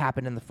should have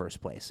happened in the first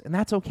place. And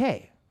that's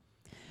okay.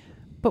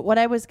 But what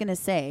I was going to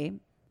say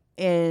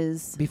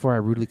is, Before I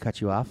rudely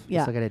cut you off, Yeah.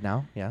 just like I did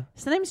now. Yeah.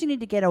 sometimes you need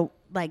to get a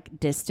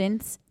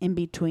distance in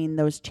between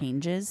those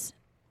changes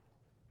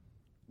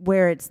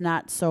where it's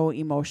not so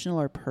emotional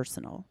or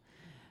personal.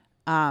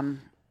 And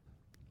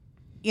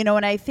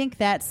I think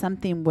that's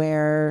something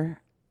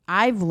where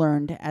I've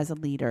learned as a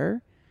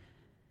leader,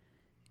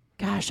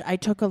 gosh, I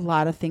took a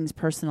lot of things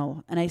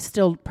personal, and I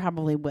still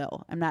probably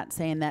will. I'm not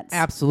saying that's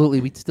Absolutely.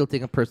 We'd still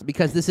take a person,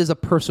 because this is a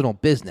personal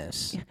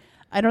business.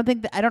 I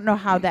don't know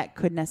how that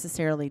could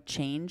necessarily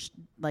change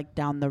like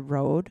down the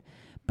road.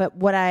 But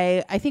what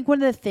I think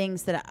one of the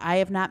things that I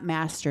have not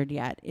mastered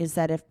yet is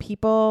that if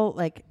people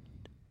like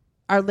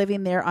are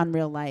living their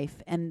unreal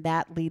life and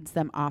that leads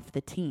them off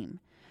the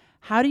team,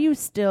 how do you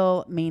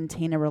still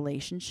maintain a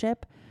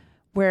relationship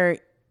where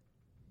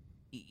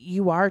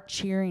you are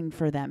cheering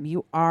for them,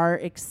 you are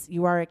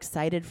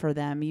excited for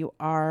them, you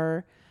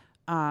are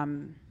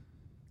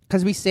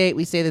because we say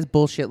this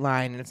bullshit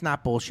line, and it's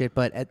not bullshit,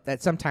 but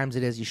at sometimes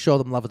it is. You show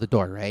them love at the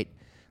door, right?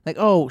 Like,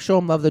 oh, show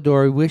them love at the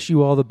door. We wish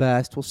you all the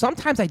best. Well,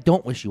 sometimes I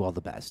don't wish you all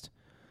the best.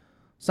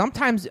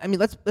 Sometimes, I mean,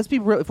 let's be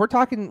real. If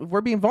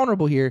we're being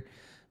vulnerable here,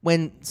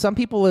 when some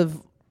people have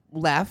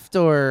left,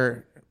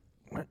 or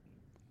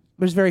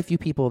there's very few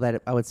people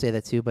that I would say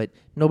that to, but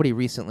nobody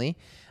recently.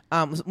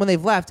 When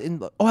they've left,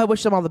 and I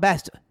wish them all the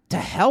best. To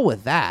hell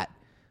with that.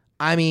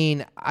 I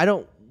mean, I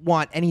don't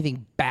want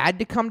anything bad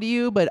to come to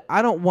you, but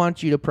I don't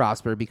want you to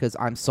prosper because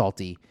I'm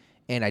salty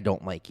and I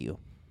don't like you.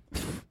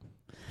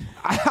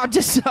 I'm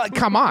just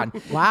come on.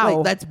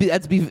 Wow. Like,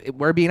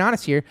 we're being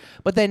honest here.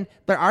 But then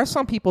there are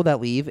some people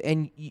that leave,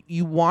 and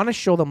you want to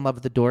show them love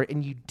at the door,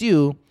 and you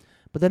do.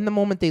 But then the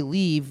moment they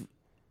leave,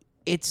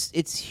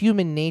 it's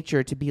human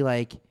nature to be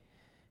like,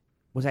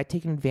 was I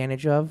taken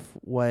advantage of?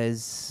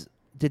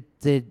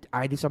 Did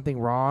I do something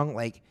wrong?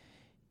 Like,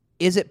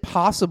 is it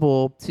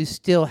possible to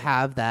still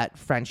have that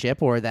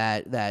friendship or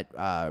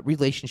that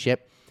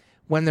relationship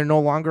when they're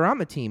no longer on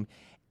the team?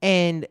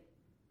 And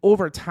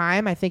over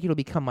time, I think it'll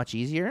become much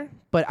easier,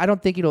 but I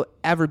don't think it'll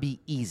ever be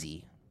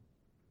easy.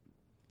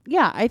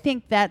 Yeah, I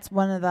think that's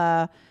one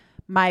of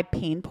my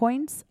pain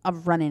points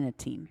of running a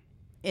team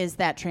is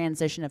that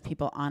transition of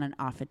people on and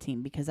off a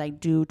team, because I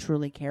do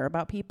truly care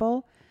about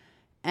people,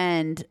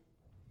 and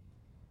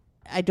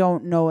I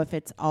don't know if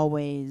it's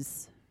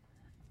always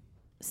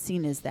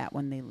seen as that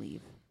when they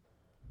leave.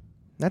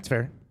 That's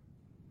fair.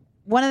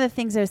 One of the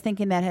things I was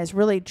thinking that has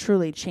really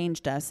truly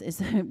changed us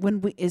is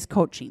is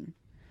coaching.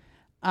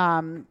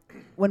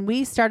 When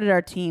we started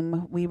our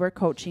team, we were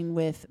coaching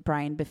with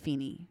Brian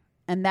Buffini,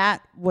 and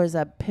that was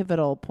a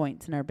pivotal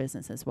point in our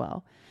business as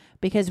well,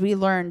 because we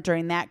learned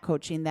during that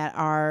coaching that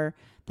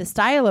the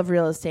style of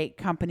real estate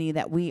company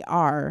that we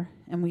are,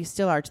 and we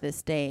still are to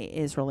this day,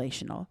 is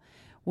relational.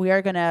 We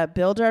are going to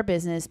build our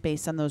business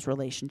based on those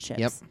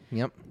relationships.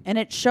 Yep. And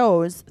it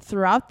shows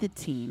throughout the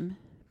team,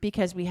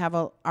 because we have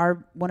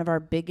one of our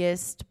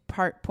biggest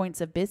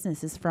points of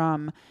business is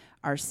from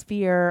our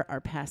sphere, our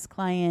past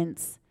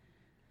clients,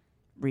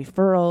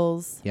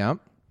 referrals. Yep.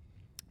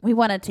 We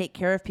want to take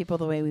care of people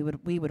the way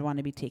we would want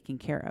to be taken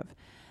care of.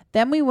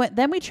 Then we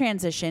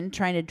transitioned,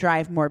 trying to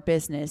drive more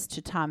business,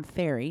 to Tom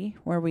Ferry,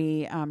 where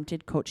we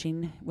did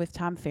coaching with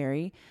Tom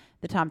Ferry,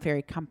 the Tom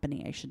Ferry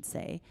company, I should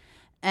say.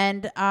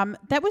 And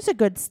that was a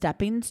good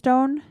stepping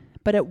stone,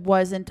 but it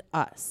wasn't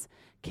us.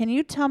 Can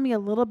you tell me a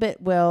little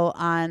bit, Will,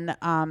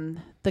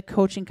 on the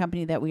coaching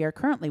company that we are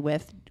currently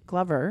with,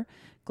 Glover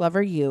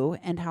U,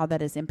 and how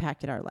that has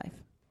impacted our life?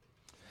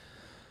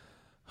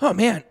 Oh,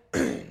 man.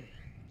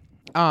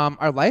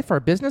 Our life, our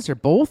business, or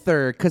both?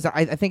 Or because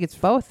I think it's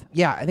both.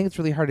 Yeah, I think it's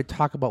really hard to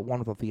talk about one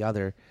without the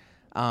other.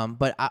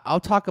 But I'll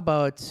talk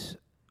about...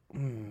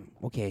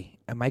 okay,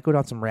 I might go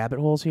down some rabbit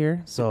holes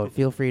here, so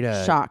feel free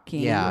to...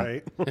 Shocking. Yeah.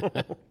 Right.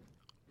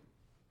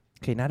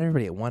 Okay, not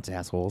everybody at once,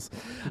 assholes.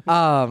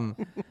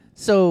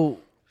 So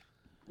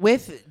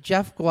with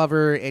Jeff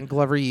Glover and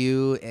Glover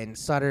U and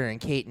Sutter and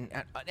Kate and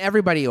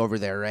everybody over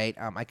there, right?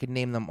 I could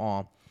name them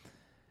all.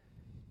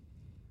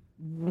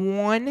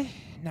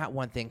 Not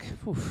one thing.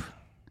 Oof.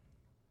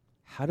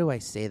 How do I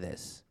say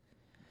this?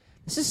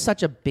 This is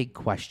such a big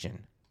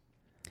question.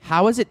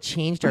 How has it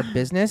changed our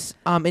business?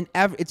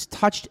 It's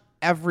touched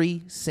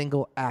every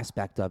single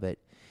aspect of it.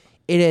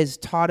 It has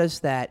taught us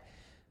that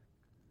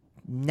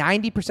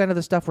 90% of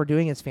the stuff we're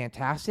doing is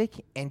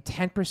fantastic, and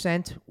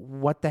 10%,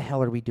 what the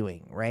hell are we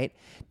doing, right?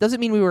 Doesn't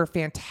mean we were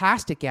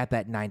fantastic at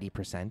that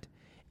 90%.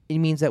 It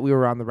means that we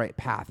were on the right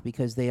path,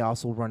 because they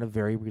also run a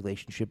very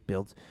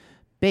relationship-built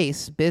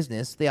base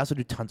business. They also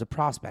do tons of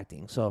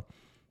prospecting. So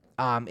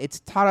it's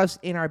taught us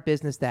in our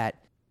business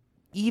that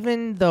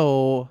even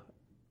though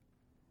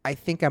I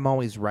think I'm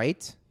always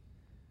right,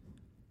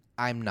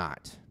 I'm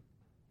not.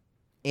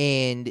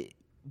 And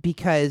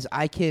because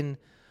I can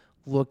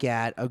look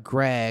at a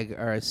Greg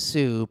or a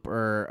Soup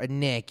or a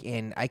Nick,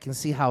 and I can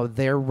see how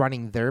they're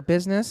running their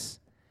business,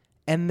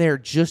 and they're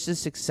just as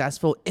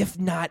successful, if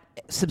not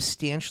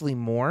substantially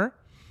more,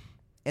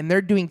 and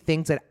they're doing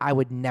things that I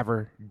would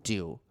never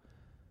do.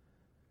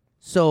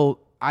 So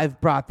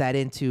I've brought that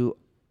into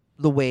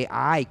the way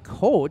I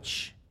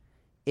coach,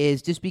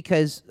 is just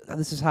because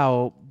this is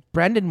how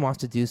Brendan wants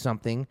to do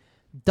something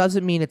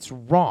doesn't mean it's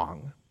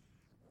wrong,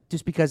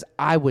 just because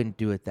I wouldn't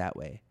do it that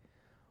way.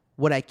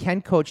 What I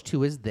can coach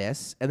to is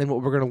this, and then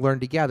what we're going to learn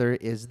together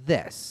is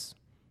this.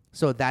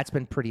 So that's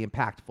been pretty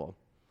impactful.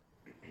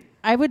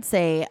 I would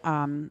say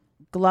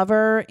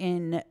Glover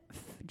in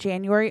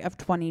January of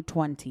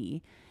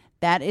 2020,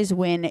 that is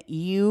when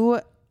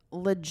you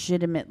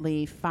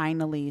legitimately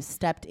finally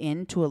stepped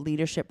into a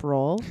leadership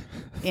role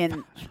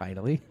in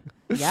Finally.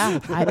 Yeah,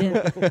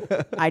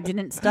 I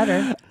didn't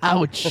stutter.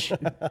 Ouch.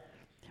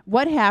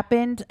 What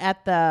happened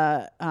at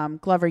the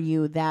Glover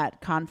U,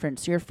 that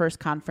conference, your first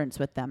conference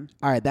with them?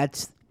 All right,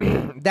 that's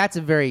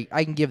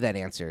I can give that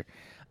answer.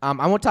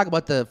 I won't talk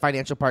about the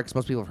financial part because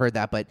most people have heard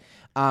that, but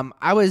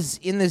I was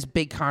in this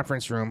big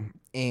conference room,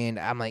 and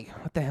I'm like,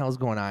 what the hell is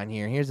going on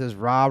here? Here's this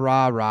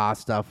rah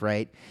stuff,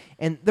 right?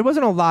 And there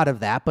wasn't a lot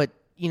of that, but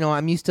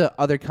I'm used to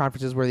other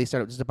conferences where they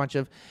start with just a bunch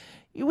of,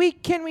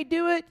 can we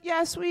do it?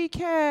 Yes, we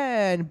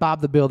can.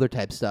 Bob the Builder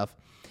type stuff.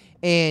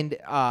 And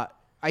I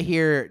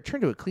hear,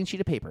 turn to a clean sheet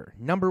of paper,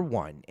 number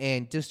 1,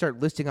 and just start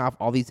listing off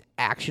all these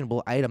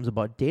actionable items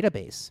about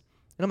database.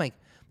 And I'm like,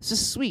 this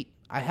is sweet.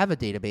 I have a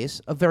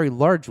database, a very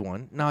large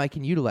one. Now I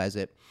can utilize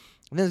it.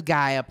 And this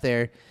guy up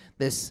there,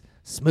 this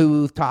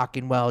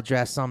smooth-talking,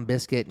 well-dressed some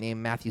biscuit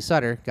named Matthew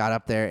Sutter got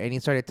up there, and he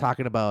started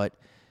talking about,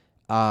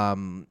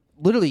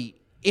 literally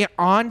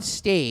on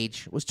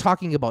stage, was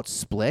talking about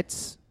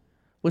splits,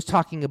 was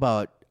talking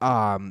about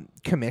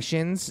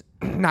commissions,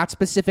 not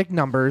specific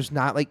numbers,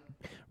 not like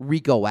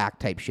RICO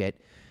Act type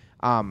shit,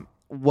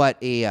 what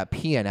a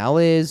P&L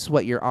is,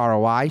 what your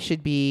ROI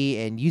should be,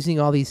 and using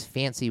all these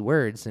fancy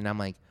words. And I'm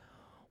like,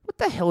 what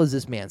the hell is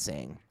this man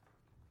saying?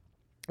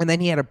 And then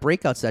he had a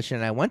breakout session,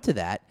 and I went to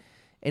that,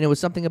 and it was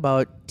something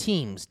about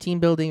team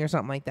building or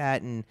something like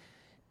that, and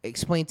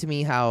explained to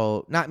me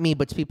how, not me,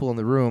 but to people in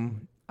the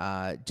room,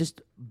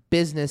 just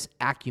business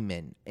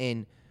acumen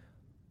and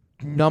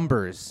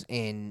numbers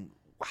and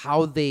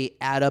how they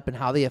add up and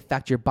how they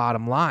affect your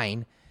bottom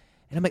line.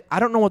 And I'm like, I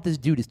don't know what this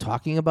dude is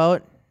talking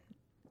about,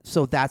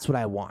 so that's what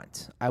I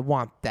want. I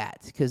want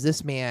that because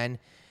this man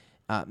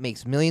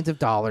makes millions of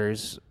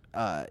dollars,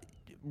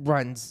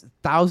 runs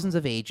thousands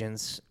of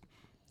agents,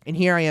 and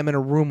here I am in a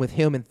room with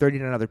him and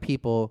 39 other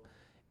people,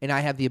 and I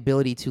have the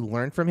ability to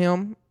learn from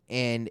him.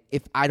 And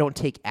if I don't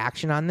take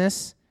action on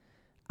this,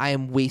 I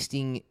am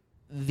wasting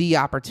the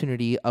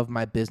opportunity of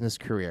my business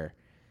career.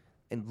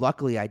 And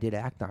luckily, I did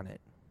act on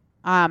it.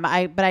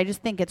 But I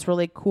just think it's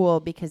really cool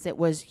because it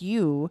was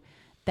you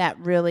that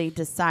really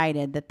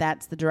decided that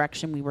that's the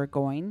direction we were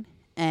going.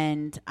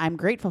 And I'm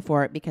grateful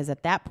for it because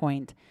at that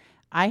point,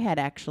 I had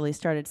actually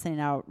started sending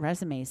out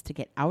resumes to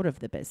get out of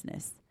the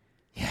business.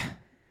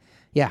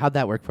 Yeah, how'd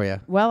that work for you?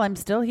 Well, I'm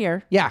still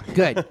here. Yeah,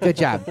 good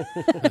job.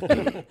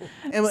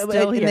 and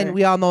then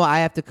we all know I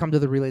have to come to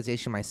the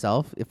realization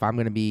myself if I'm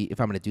gonna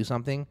do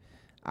something,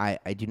 I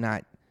do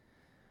not.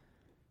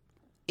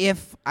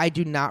 If I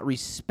do not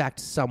respect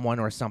someone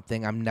or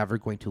something, I'm never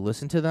going to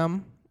listen to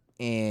them.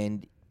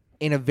 And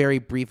in a very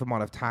brief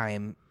amount of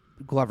time,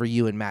 Glover,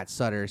 you and Matt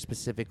Sutter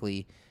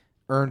specifically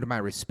earned my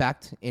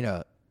respect in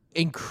a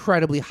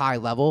incredibly high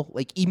level,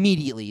 like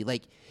immediately.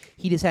 Like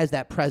he just has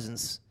that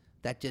presence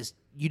that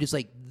you just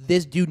like,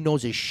 this dude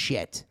knows his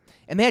shit.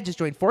 And they had just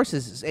joined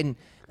forces and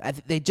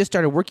they just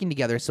started working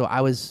together. So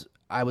I was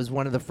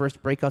one of the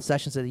first breakout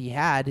sessions that he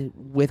had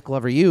with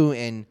Glover U,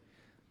 and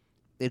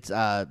it's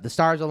the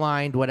stars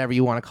aligned, whatever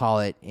you want to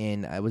call it,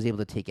 and I was able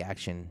to take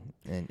action,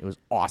 and it was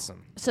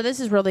awesome. So this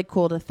is really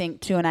cool to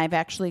think too, and I've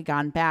actually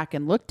gone back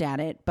and looked at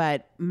it,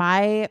 but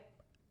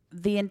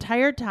the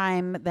entire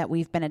time that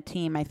we've been a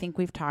team, I think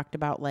we've talked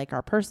about like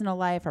our personal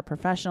life, our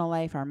professional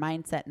life, our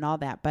mindset and all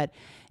that, but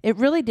it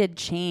really did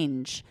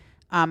change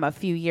a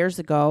few years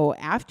ago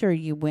after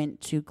you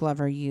went to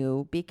Glover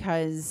U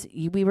because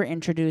we were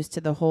introduced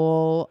to the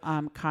whole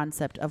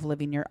concept of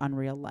living your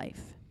unreal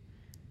life.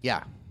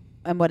 Yeah.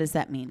 And what does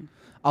that mean?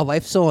 A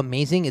life so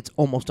amazing, it's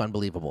almost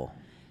unbelievable.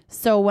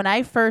 So when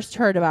I first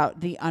heard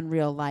about the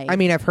unreal life, I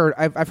mean, I've heard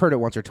it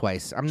once or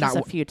twice. I'm just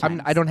not a few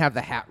times. I don't have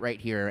the hat right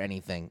here or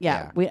anything.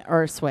 Yeah.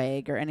 Or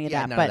swag or any of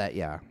that. None but of that.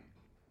 Yeah.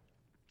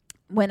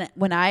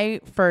 When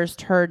I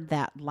first heard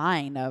that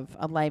line of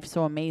a life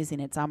so amazing,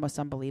 it's almost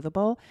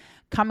unbelievable,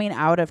 coming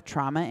out of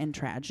trauma and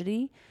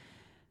tragedy,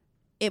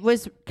 it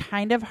was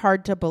kind of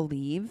hard to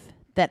believe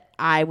that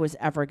I was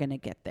ever going to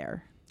get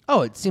there.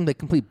 Oh, it seemed like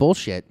complete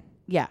bullshit.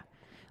 Yeah.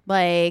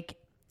 Like,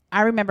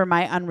 I remember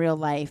my unreal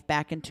life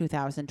back in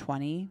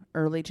 2020,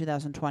 early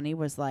 2020,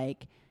 was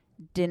like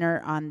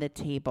dinner on the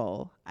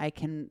table. I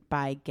can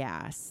buy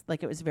gas.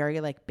 Like, it was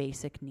very like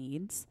basic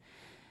needs.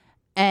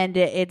 And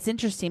it's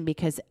interesting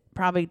because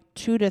probably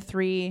 2 to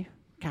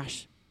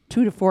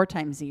 4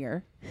 times a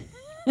year,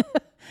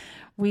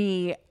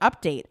 we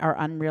update our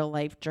unreal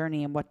life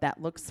journey and what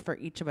that looks for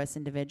each of us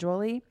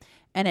individually.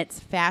 And it's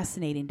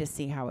fascinating to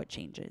see how it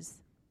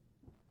changes.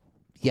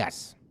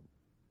 Yes.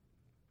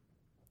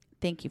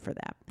 Thank you for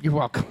that. You're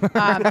welcome.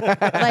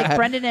 Like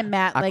Brendan and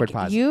Matt, Awkward like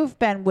pause. You've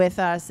been with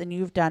us and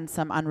you've done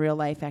some unreal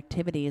life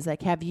activities.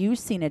 Like, have you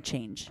seen a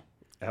change?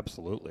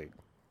 Absolutely.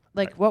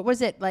 Like, what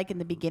was it like in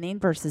the beginning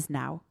versus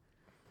now?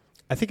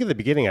 I think in the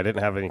beginning I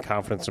didn't have any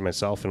confidence in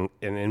myself and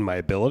in my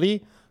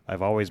ability.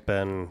 I've always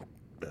been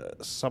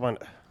someone.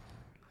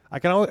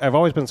 I've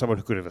always been someone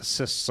who could have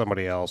assist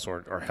somebody else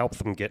or help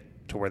them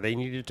get to where they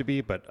needed to be,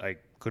 but I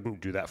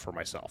couldn't do that for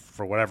myself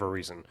for whatever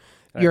reason.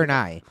 You're an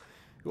I.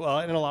 Well,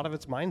 and a lot of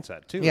it's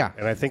mindset too. Yeah.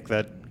 And I think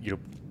that,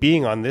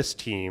 being on this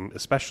team,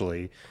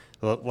 especially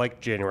like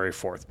January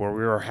 4th, where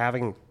we were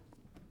having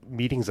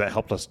meetings that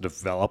helped us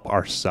develop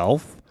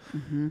ourselves,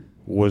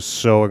 was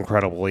so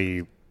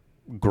incredibly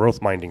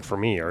growth minding for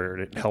me, or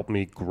it helped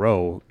me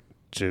grow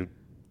to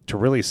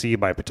really see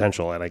my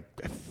potential. And I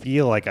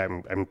feel like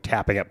I'm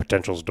tapping at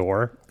potential's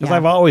door because Yeah.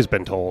 I've always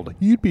been told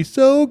you'd be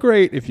so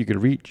great if you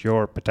could reach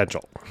your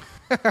potential.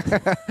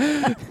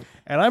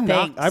 And I'm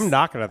Thanks. I'm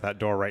knocking at that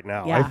door right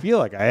now. Yeah. I feel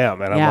like I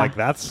am, and I'm Yeah. like,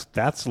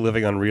 that's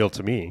living unreal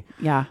to me.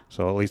 Yeah.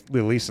 So at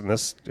least in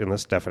this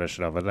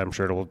definition of it, I'm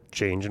sure it'll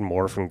change and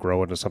morph and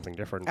grow into something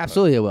different. but-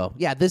 Absolutely, it will.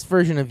 Yeah, this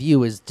version of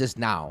you is just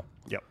now.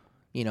 Yep.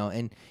 You know,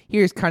 and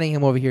here's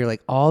Cunningham over here,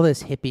 like all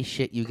this hippie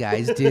shit you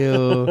guys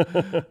do,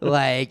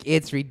 like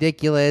it's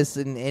ridiculous.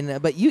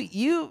 And but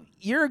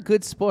you're a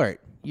good sport.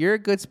 You're a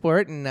good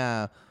sport,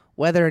 and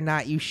whether or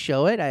not you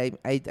show it,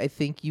 I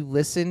think you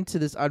listen to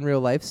this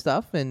Unreal Life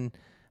stuff, and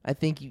I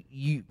think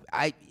you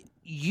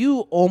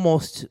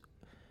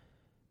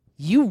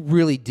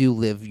really do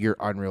live your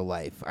Unreal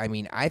Life. I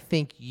mean, I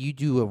think you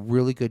do a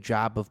really good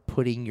job of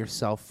putting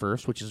yourself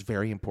first, which is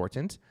very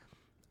important.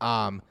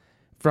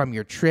 From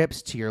your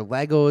trips to your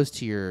Legos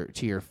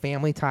to your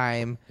family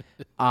time,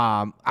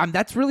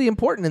 that's really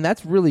important and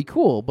that's really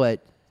cool.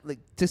 But like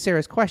to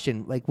Sarah's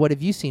question, like what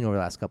have you seen over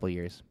the last couple of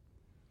years?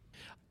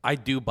 I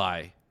do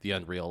buy the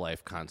Unreal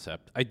Life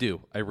concept. I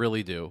do. I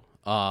really do.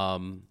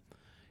 And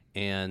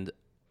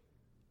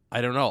I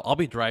don't know. I'll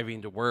be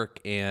driving to work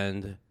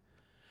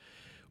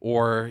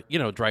or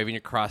driving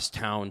across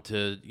town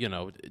to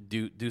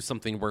do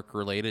something work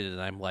related, and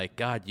I'm like,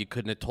 God, you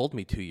couldn't have told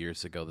me 2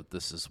 years ago that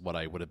this is what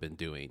I would have been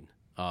doing.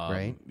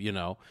 Right.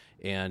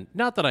 And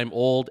not that I'm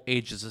old,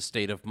 age is a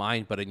state of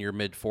mind, but in your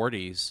mid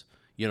 40s,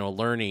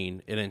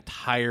 learning an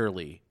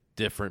entirely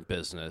different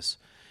business,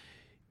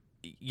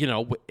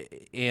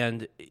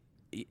 and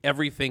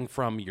everything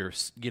from your,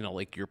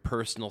 like your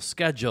personal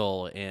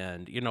schedule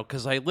and,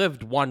 because I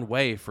lived one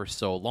way for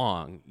so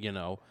long,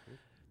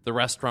 the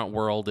restaurant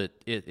world,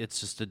 it's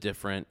just a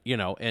different,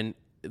 and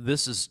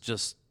this is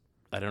just,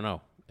 I don't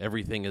know,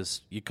 everything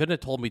is, you couldn't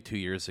have told me 2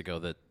 years ago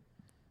that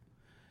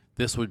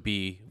this would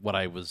be what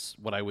I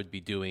would be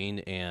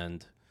doing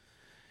and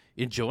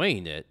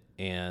enjoying it.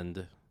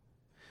 And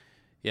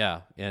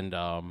yeah. And,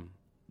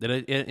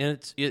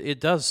 it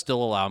does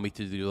still allow me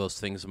to do those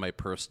things in my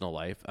personal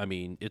life. I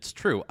mean, it's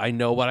true. I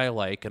know what I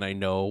like and I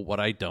know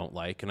what I don't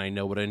like and I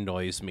know what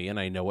annoys me and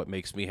I know what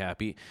makes me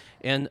happy.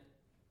 And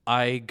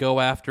I go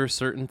after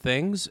certain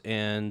things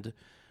and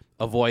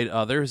avoid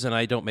others, and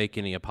I don't make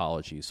any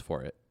apologies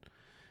for it.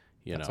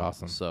 That's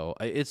awesome. So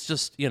it's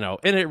just, and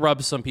it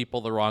rubs some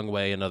people the wrong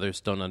way and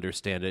others don't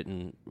understand it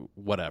and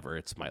whatever.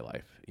 It's my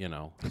life,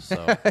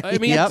 So, I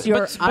mean, Yep. It's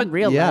your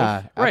Unreal Yeah,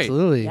 Life. Right.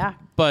 absolutely. Yeah.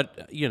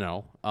 But,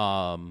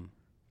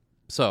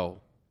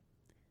 so.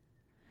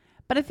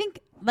 But I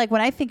think, like,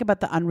 when I think about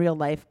the Unreal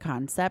Life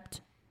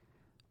concept,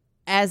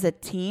 as a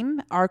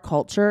team, our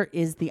culture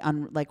is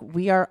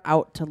we are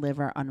out to live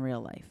our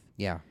Unreal Life.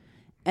 Yeah.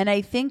 And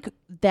I think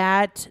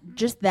that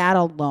just that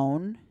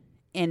alone,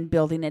 in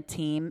building a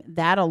team,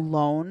 that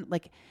alone,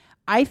 like,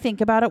 I think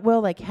about it,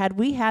 Will, like, had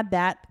we had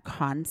that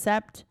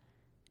concept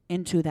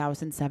in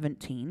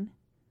 2017,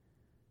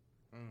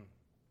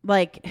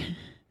 like,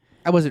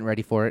 I wasn't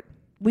ready for it.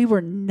 we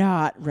were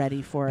not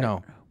ready for it.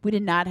 No. We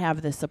did not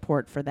have the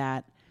support for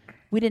that.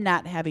 We did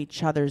not have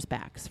each other's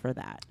backs for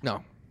that.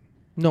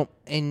 No,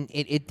 and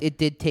it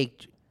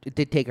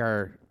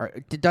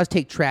does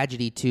take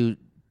tragedy to.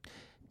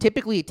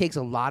 Typically, it takes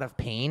a lot of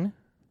pain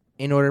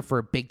in order for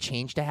a big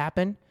change to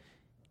happen,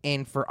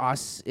 and for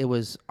us, it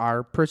was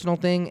our personal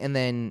thing, and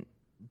then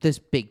this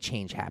big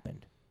change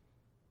happened.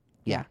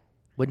 Yeah,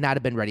 would not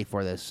have been ready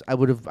for this. I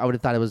would have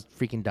thought it was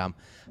freaking dumb.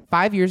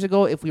 5 years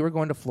ago, if we were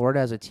going to Florida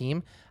as a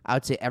team, I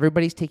would say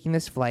everybody's taking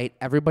this flight,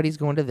 everybody's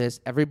going to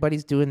this,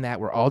 everybody's doing that.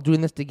 We're all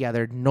doing this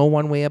together. No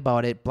one way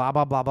about it. Blah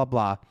blah blah blah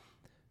blah.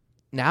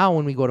 Now,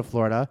 when we go to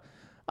Florida,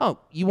 oh,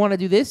 you want to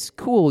do this?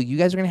 Cool. You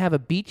guys are going to have a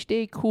beach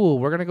day? Cool.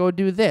 We're going to go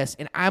do this.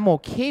 And I'm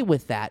okay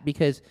with that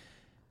because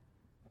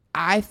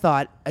I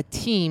thought a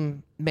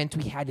team meant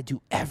we had to do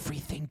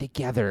everything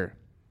together.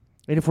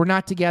 And if we're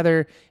not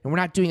together and we're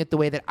not doing it the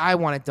way that I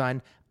want it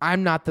done,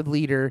 I'm not the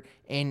leader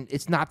and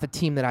it's not the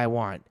team that I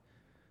want.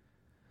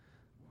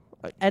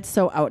 It's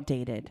so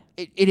outdated.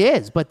 It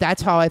is, but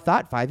that's how I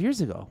thought 5 years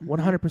ago,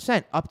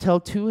 100%, up till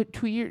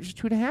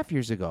 2.5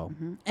 years ago.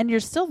 Mm-hmm. And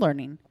you're still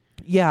learning.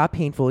 Yeah,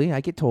 painfully,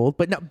 I get told.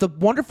 But no, the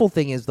wonderful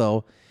thing is,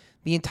 though,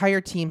 the entire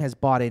team has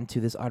bought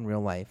into this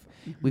Unreal Life.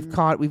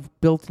 Mm-hmm. We've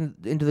built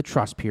into the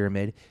trust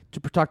pyramid,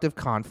 to productive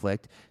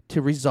conflict,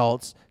 to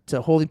results,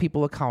 to holding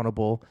people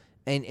accountable,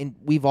 and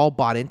we've all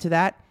bought into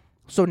that.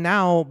 So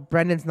now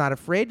Brendan's not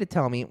afraid to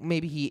tell me.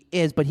 Maybe he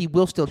is, but he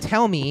will still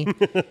tell me.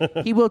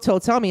 He will still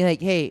tell me,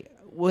 like, hey,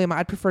 William,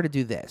 I'd prefer to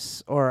do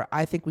this, or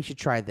I think we should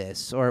try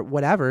this, or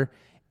whatever.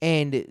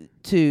 And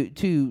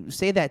to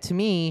say that to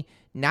me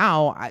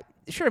now,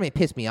 sure, it may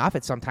piss me off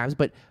at sometimes,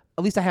 but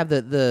at least I have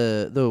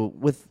the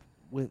with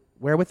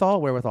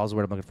wherewithal. Wherewithal is the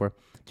word I'm looking for.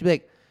 To be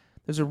like,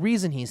 there's a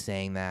reason he's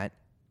saying that.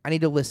 I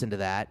need to listen to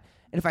that.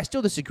 And if I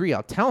still disagree,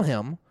 I'll tell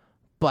him.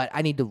 But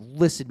I need to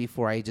listen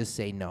before I just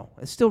say no.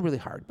 It's still really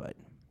hard, but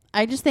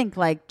I just think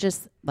like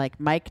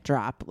mic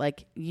drop,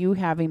 like you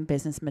having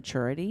business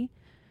maturity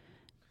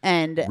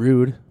and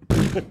rude.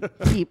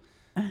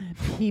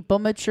 People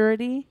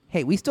maturity.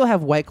 Hey, we still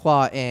have White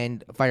Claw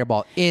and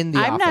Fireball in the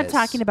I'm office. not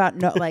talking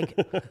about like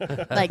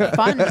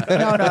fun.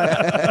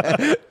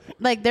 No.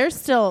 Like, there's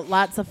still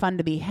lots of fun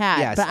to be had.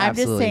 Yes, but I'm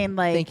absolutely. just saying,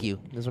 like, thank you.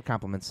 Those are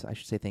compliments. I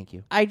should say thank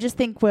you. I just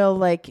think, Will,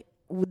 like,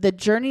 the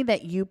journey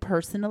that you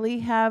personally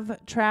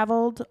have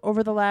traveled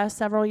over the last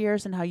several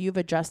years and how you've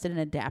adjusted and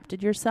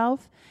adapted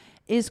yourself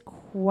is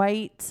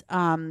quite,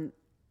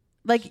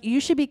 like, you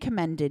should be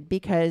commended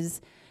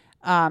because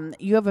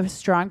you have a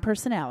strong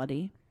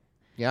personality.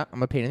 Yeah,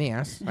 I'm a pain in the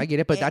ass. I get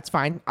it, but that's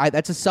fine.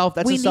 That's a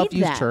self-used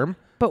that. term.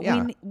 But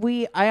yeah.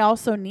 I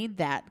also need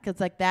that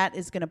because, like, that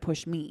is going to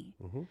push me.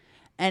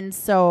 And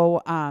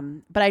so,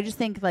 but I just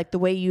think, like, the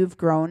way you've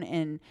grown,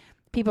 and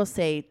people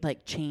say,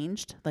 like,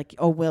 changed, like,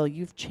 oh, Will,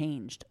 you've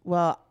changed.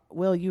 Well,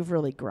 Will, you've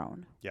really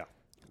grown. Yeah.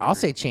 I'll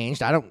say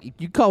changed.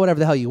 You call whatever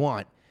the hell you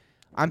want.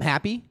 I'm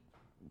happy.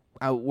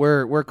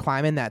 We're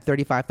climbing that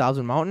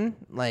 35,000 mountain.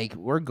 Like,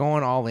 we're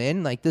going all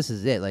in. Like, this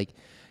is it. Like,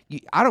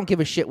 I don't give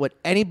a shit what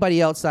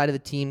anybody outside of the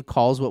team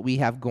calls what we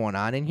have going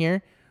on in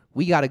here.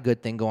 We got a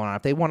good thing going on.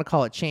 If they want to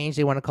call it change,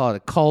 they want to call it a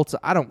cult.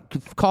 I don't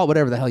call it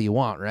whatever the hell you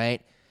want,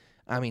 right?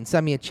 I mean,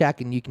 send me a check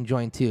and you can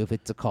join too if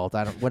it's a cult.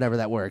 Whatever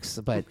that works.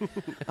 But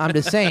I'm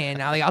just saying,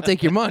 I'll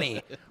take your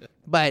money.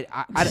 But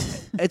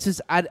it's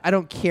just I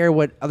don't care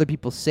what other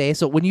people say.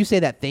 So when you say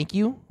that, thank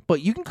you.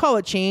 But you can call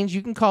it change.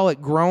 You can call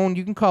it grown.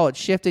 You can call it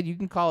shifted. You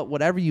can call it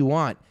whatever you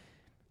want.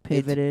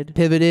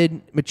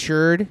 Pivoted,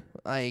 matured.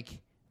 Like,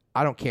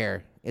 I don't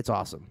care. It's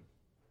awesome.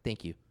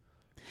 Thank you.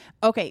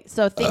 Okay,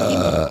 so thinking,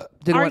 I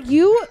kidding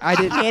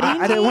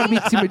didn't want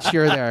to be too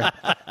mature there.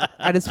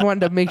 I just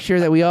wanted to make sure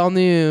that we all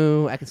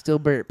knew I could still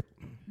burp.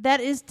 That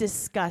is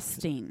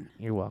disgusting.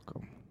 You're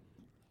welcome.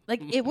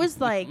 Like, it was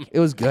like, It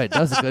was good. That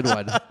was a good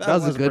one. That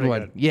was a good pretty one.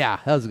 good. Yeah,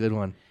 that was a good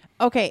one.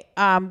 okay,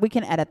 we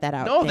can edit that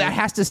out. No, Dave. that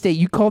has to stay.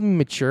 You called me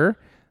mature.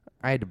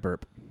 I had to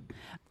burp.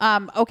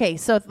 Okay,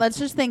 so let's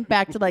just think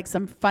back to, like,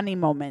 some funny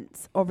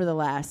moments over the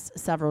last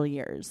several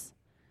years.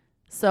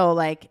 So,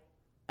 like,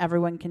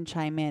 everyone can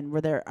chime in.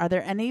 Are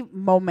there any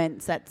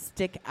moments that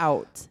stick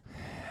out?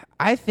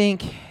 I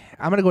think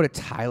I'm going to go to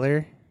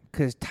Tyler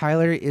because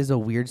Tyler is a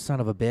weird son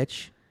of a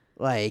bitch.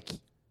 Like,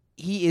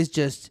 he is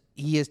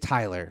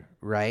Tyler,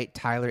 right?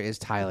 Tyler is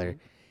Tyler.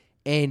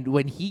 And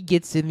when he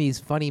gets in these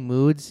funny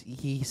moods,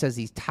 he says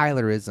these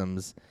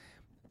Tylerisms.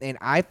 And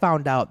I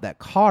found out that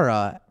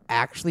Kara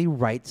actually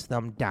writes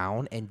them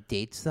down and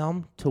dates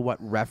them to what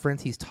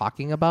reference he's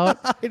talking about.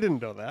 I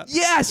didn't know that.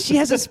 Yes, she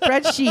has a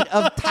spreadsheet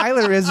of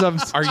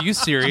Tylerisms. Are you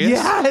serious?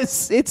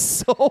 Yes, it's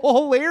so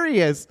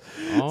hilarious.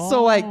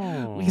 So, like,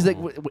 he's like,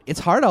 it's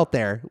hard out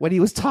there. When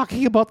he was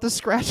talking about the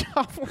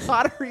scratch-off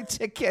lottery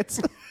tickets,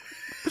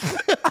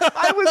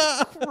 I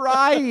was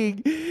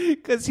crying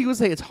because he was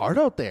like, it's hard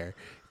out there.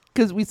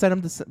 Because we sent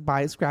him to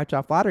buy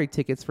scratch-off lottery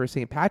tickets for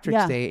St.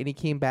 Patrick's Day, and he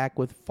came back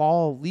with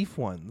fall leaf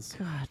ones.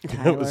 God,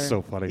 That was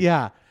so funny.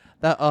 Yeah,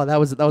 that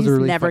was He's a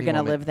really never funny gonna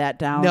moment. live that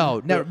down.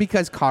 No, never,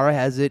 because Kara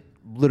has it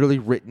literally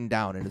written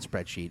down in a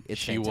spreadsheet.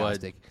 It's She would.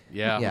 fantastic.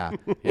 Yeah. Yeah.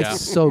 Yeah.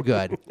 It's so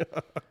good.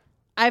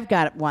 I've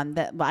got one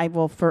that I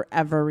will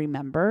forever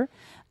remember,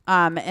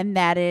 and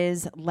that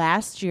is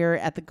last year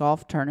at the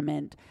golf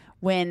tournament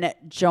when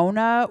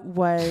Jonah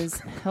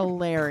was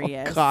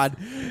hilarious. God,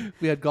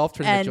 we had golf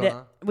tournament, And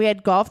Jonah. we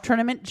had golf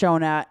tournament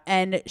Jonah,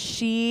 and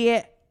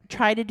she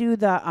tried to do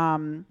the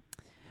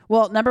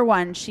well, number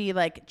one, she,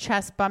 like,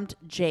 chest bumped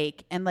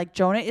Jake, and, like,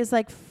 Jonah is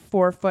like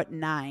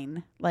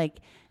 4'9", like,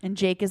 and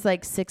Jake is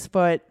like 6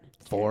 foot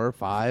 4 or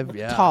 5,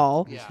 yeah.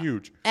 tall. It's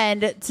huge.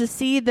 And to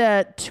see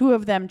the two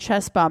of them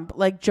chest bump,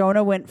 like,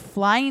 Jonah went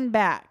flying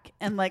back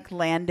and, like,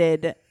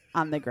 landed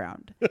on the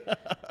ground.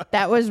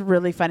 That was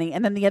really funny.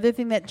 And then the other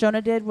thing that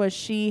Jonah did was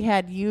she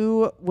had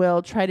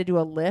Will try to do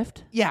a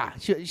lift. Yeah,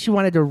 she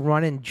wanted to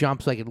run and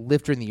jump so I could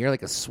lift her in the air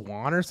like a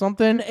swan or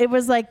something. It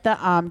was like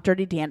the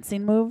Dirty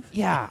Dancing move.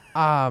 Yeah,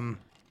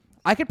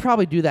 I could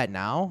probably do that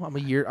now. I'm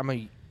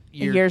a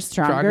year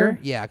stronger?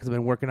 Yeah, because I've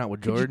been working out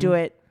with Jordan. Could you do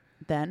it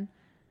then?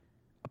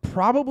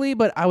 Probably,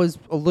 but I was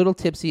a little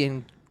tipsy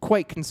and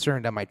quite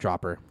concerned I might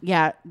drop her.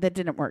 Yeah, that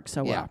didn't work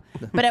so well.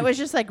 Yeah. But it was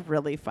just, like,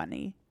 really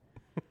funny.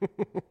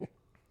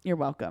 You're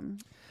welcome.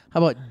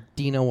 How about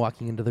Dina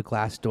walking into the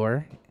glass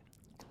door?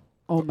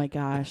 Oh my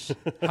gosh.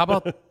 How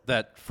about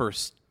that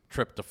first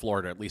trip to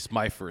Florida? At least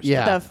my first.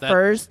 Yeah. The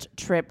first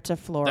trip to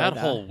Florida. That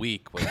whole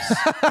week was.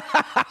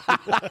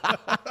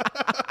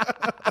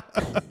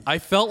 I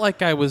felt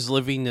like I was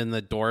living in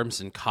the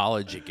dorms in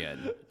college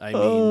again. I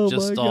mean,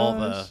 just my all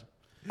gosh.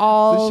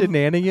 all The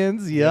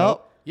shenanigans,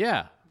 yep.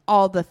 yeah,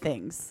 all the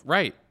things.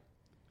 right.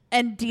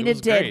 And Dina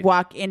was did great.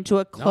 walk into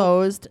a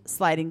closed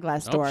sliding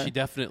glass No, door. she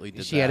definitely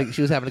did. She that.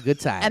 was having a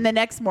good time. And the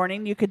next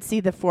morning, you could see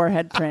the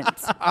forehead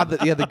prints.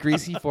 the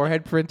greasy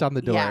forehead print on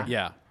the door. Yeah.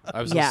 Yeah, I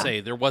was Yeah. gonna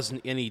say there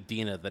wasn't any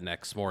Dina the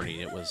next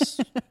morning. It was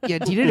Yeah,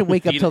 Dina didn't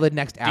wake up till the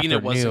next Dina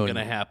afternoon. wasn't going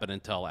to happen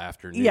until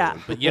afternoon. Yeah.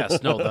 But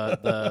yes, no,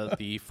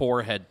 the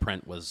forehead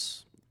print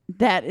was.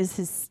 That is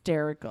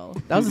hysterical.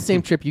 That was the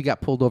same trip you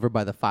got pulled over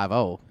by the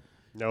 5-0.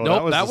 No,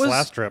 Nope, that was his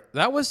last trip.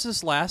 That was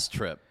his last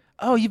trip.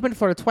 Oh, you've been to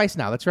Florida twice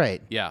now. That's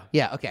right. Yeah.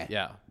 Yeah, okay.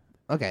 Yeah.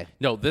 Okay.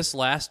 No, this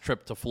last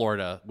trip to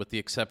Florida, with the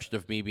exception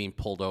of me being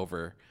pulled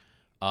over,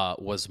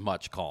 was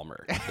much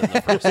calmer than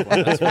the first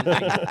one. That's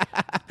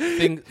one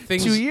thing.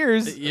 Things 2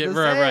 years. Yeah, Let's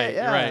right, say right, it,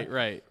 yeah.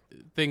 right.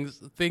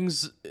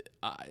 Things.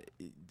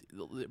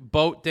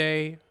 Boat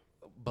day,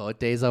 Boat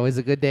day is always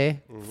a good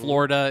day.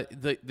 Florida.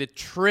 The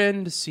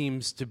trend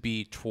seems to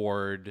be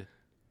toward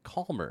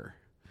calmer.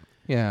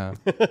 Yeah.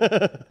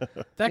 That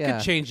Yeah.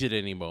 could change at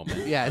any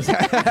moment. Yeah.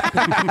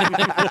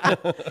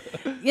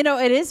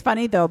 It is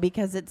funny though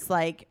because it's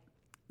like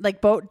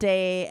boat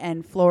day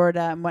and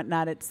Florida and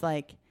whatnot. It's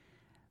like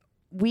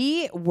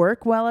we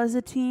work well as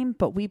a team,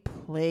 but we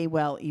play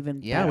well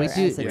even Yeah, better we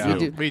do. as a Yeah.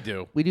 team. We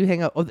do. We do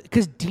hang out.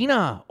 Because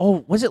Dina,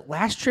 was it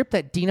last trip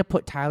that Dina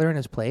put Tyler in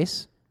his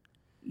place?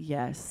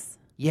 Yes.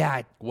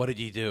 Yeah. What did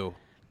you do?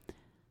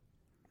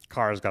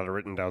 Car's got it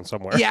written down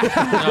somewhere. Yeah.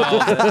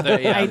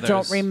 I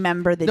don't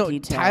remember the No,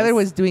 details. Tyler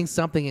was doing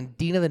something, and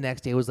Dina the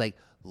next day was like,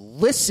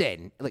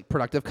 listen, like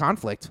productive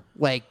conflict.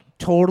 Like,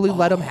 totally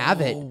let him have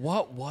it.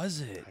 What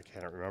was it? I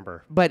can't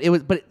remember. But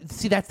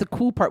see, that's the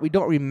cool part. We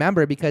don't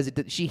remember because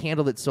she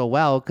handled it so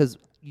well. Because,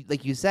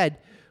 like you said,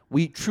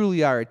 we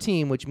truly are a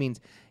team, which means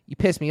you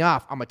piss me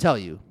off, I'm going to tell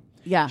you.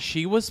 Yeah.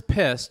 She was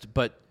pissed,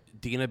 but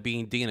Dina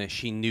being Dina,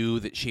 she knew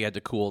that she had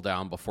to cool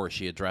down before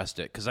she addressed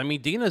it. Because, I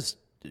mean,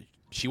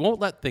 she won't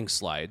let things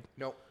slide.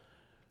 Nope.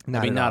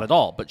 Not at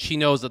all. But she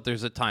knows that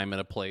there's a time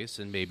and a place,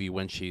 and maybe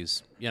when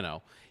she's, Yeah,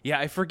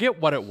 I forget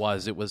what it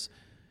was. It was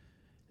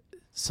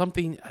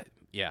something,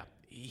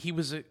 He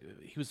was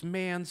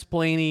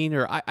mansplaining,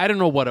 or I don't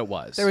know what it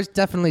was. There was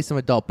definitely some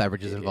adult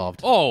beverages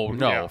involved. Oh,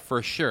 no, Yeah.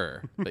 for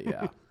sure. But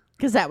yeah.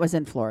 Because that was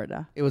in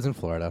Florida. It was in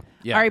Florida.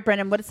 Yeah. All right,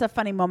 Brendan, what is a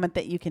funny moment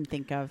that you can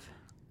think of?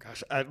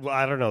 Gosh,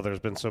 I don't know. There's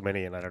been so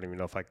many, and I don't even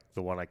know if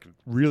the one I could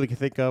really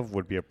think of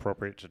would be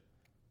appropriate to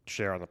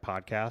share on the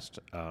podcast.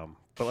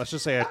 But let's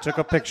just say I took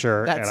a picture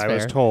and That's I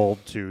was fair.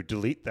 told to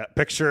delete that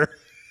picture.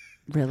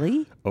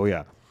 Really? Oh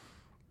yeah.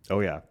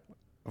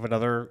 Of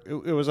another.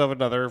 It was of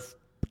another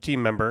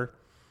team member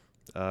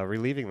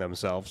relieving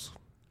themselves.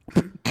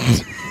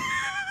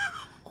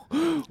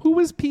 Who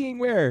was peeing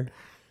where?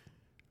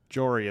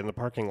 Jory in the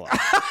parking lot.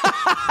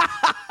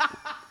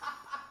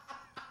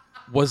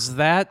 Was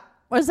that?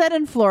 Was that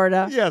in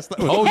Florida? Yes. That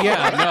was Oh,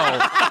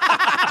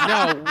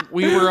 yeah, no.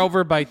 We were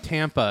over by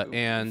Tampa,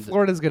 and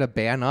Florida's going to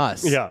ban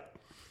us. Yeah.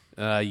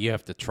 you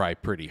have to try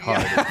pretty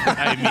hard.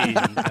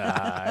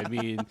 I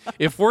mean,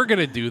 if we're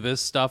gonna do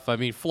this stuff, I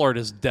mean,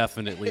 Florida's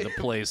definitely the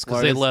place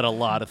because they let a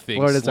lot of things.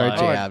 Florida's our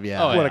slide. jam,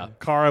 yeah. Oh, When yeah.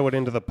 Cara went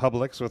into the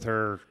Publix with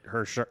her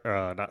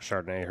not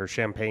Chardonnay, her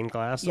champagne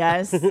glass.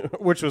 Yes.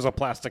 Which was a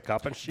plastic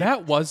cup, and she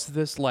That was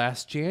this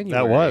last January.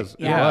 That was.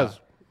 It Yeah. was.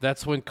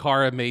 That's when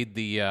Cara made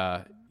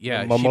the. She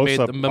mimosa made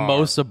the bar.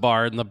 mimosa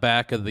bar in the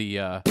back of the.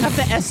 Of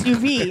the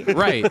SUV.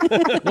 Right.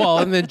 Well,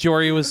 and then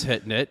Jory was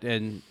hitting it,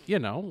 and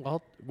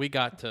we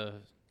got to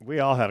We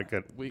all had a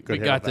good. we good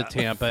hit got of to that.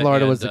 Tampa.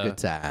 Florida and, was a good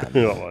time.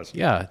 Yeah, it was.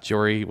 Yeah,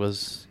 Jory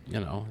was,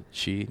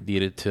 she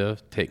needed to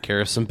take care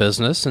of some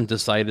business and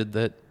decided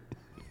that,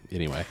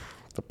 anyway.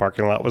 The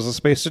parking lot was the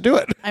space to do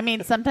it. I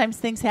mean, sometimes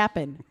things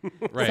happen.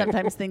 Right.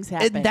 Sometimes things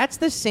happen. And that's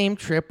the same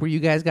trip where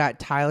you guys got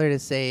Tyler to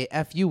say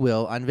 "F you,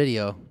 Will" on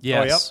video.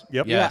 Yes.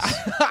 yep.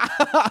 Yes.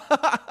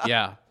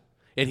 Yeah.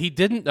 And he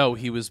didn't know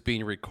he was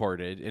being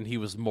recorded, and he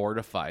was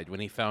mortified when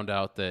he found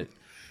out that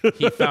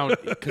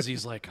because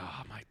he's like,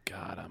 oh my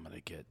God, I'm going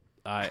to get,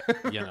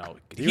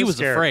 he was was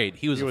scared. afraid.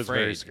 He was He was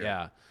very afraid.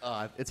 scared.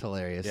 Yeah. It's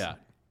hilarious. Yeah.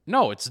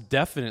 No, it's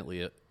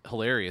definitely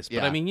hilarious. But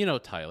Yeah. I mean,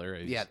 Tyler.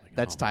 He's Yeah, like,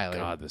 that's oh my Tyler.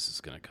 God, this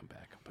is going to come back.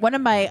 One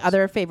of my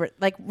other favorite,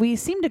 we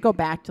seem to go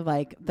back to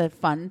the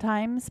fun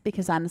times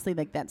because honestly,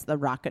 that's the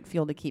rocket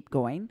fuel to keep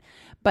going.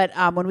 But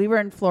when we were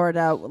in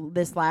Florida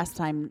this last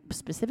time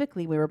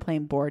specifically, we were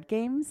playing board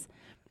games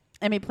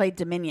and we played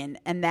Dominion,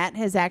 and that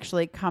has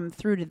actually come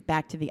through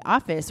back to the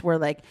office where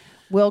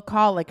we'll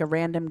call a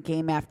random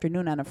game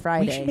afternoon on a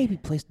Friday. We should maybe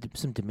play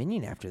some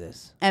Dominion after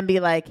this. And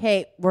be like,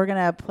 hey, we're going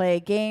to play a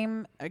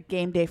game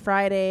day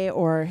Friday,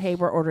 or hey,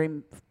 we're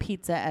ordering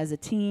pizza as a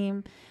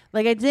team.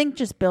 I think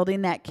just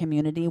building that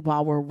community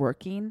while we're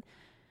working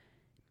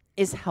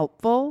is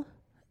helpful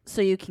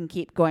so you can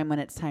keep going when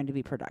it's time to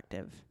be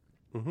productive.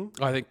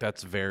 I think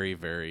that's very,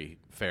 very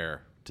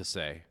fair to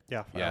say.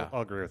 Yeah, Yeah.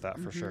 I'll agree with that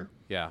for sure.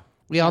 Yeah.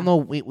 We all know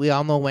we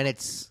all know when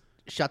it's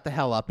shut the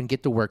hell up and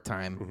get to work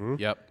time.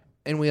 Yep.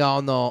 And we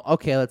all know,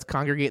 okay, let's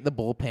congregate in the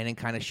bullpen and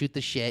kind of shoot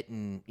the shit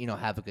and,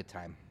 have a good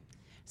time.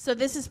 So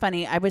this is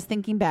funny. I was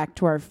thinking back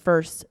to our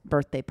first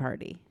birthday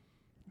party.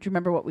 Do you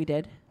remember what we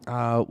did?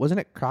 Wasn't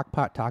it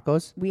Crockpot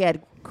Tacos? We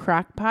had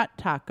crockpot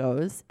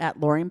tacos at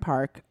Loring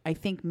Park. I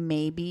think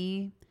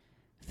maybe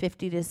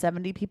 50 to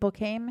 70 people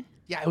came.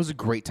 Yeah, it was a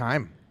great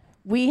time.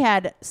 We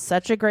had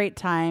such a great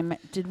time.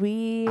 Did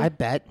we? I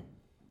bet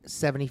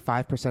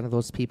 75% of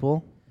those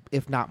people,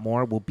 if not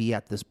more, will be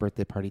at this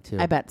birthday party too.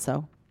 I bet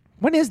so.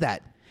 When is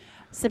that?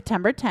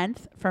 September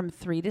 10th from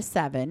 3 to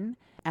 7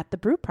 at the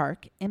Brew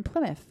Park in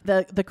Plymouth.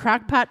 The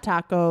crockpot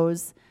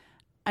tacos,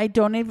 I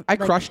don't even... I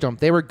crushed them.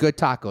 They were good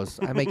tacos.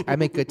 I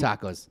make good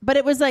tacos. But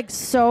it was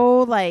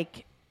so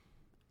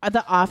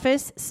the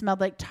office smelled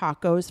like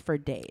tacos for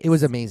days. It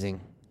was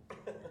amazing.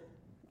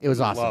 It was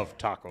awesome. Love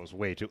tacos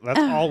way too. That's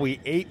all we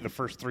ate the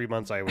first 3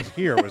 months I was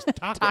here was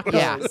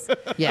tacos.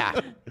 Yeah.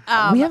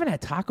 We haven't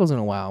had tacos in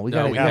a while.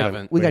 No, we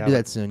haven't. We got to do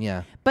haven't. that soon,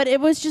 yeah. But it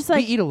was just We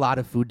like eat a lot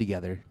of food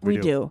together. we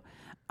do.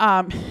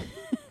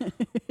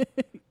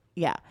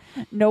 Yeah.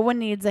 No one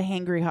needs a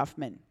hangry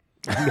Huffman.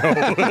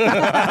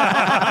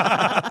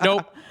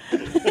 Nope.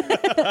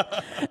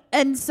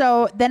 And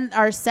so then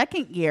our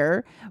second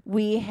year,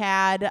 we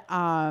had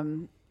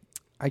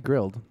I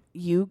grilled.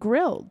 you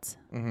grilled.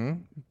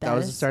 That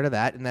was the start of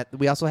that. And that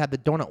we also had the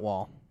donut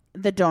wall.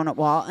 The donut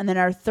wall. And then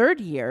our third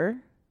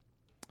year,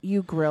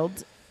 you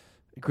grilled.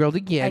 Grilled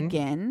again.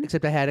 Again.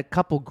 Except I had a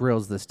couple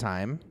grills this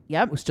time.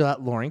 Yep. We're still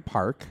at Loring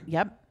Park.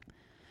 Yep.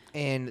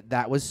 And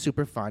that was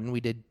super fun. We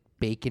did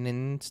bacon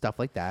and stuff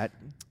like that.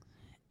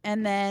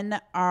 And then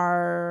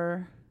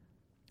our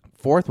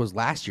Fourth was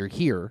last year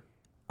here.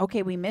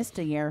 okay, we missed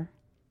a year.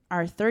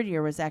 Our third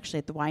year was actually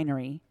at the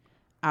winery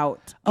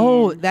out.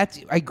 Oh, in-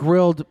 I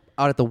grilled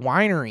out at the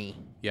winery.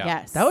 Yeah.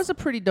 yes. That was a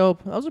pretty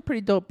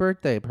dope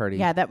birthday party.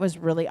 yeah, that was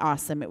really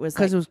awesome. It was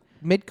Because like it was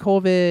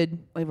mid-COVID,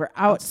 we were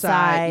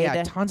outside.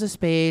 yeah, tons of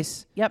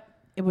space. Yep.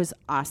 It was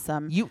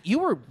awesome. You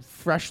were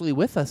freshly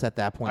with us at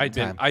that point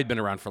in time. I'd been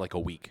around for like a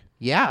week.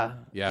 Yeah.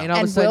 Yeah. And all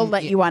of And a sudden, Will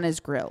let you on his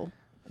grill.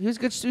 He was a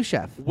good sous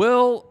chef.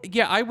 Will,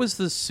 yeah, I was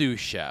the sous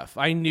chef.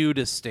 I knew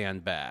to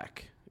stand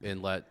back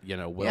and let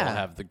Will Yeah.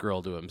 have the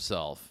grill to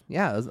himself.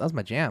 Yeah, that was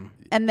my jam.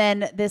 And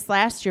then this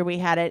last year we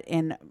had it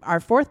in our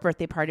fourth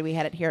birthday party. We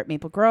had it here at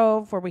Maple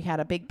Grove where we had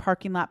a big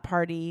parking lot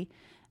party.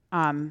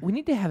 We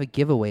need to have a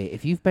giveaway.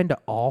 If you've been to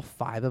all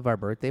 5 of our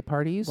birthday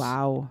parties,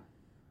 Wow.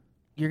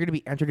 you're going to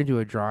be entered into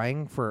a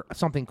drawing for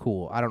something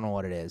cool. I don't know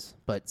what it is,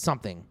 but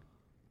something.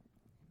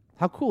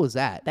 How cool is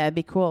that? That'd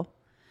be cool.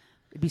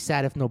 It'd be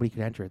sad if nobody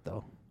could enter it,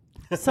 though.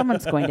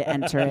 Someone's going to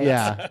enter it.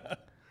 Yeah.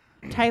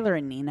 Tyler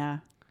and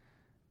Nina.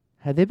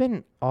 Have they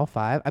been all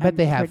 5? I bet I'm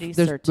they have. pretty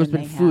There's certain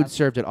been they food have.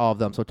 served at all of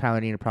them, so Tyler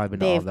and Nina have probably been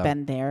to all They've of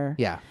them. been there.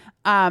 Yeah.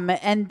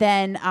 And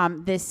then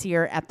this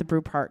year at the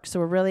Brew Park. So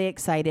we're really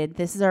excited.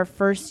 This is our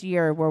first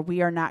year where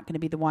we are not going to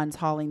be the ones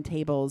hauling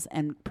tables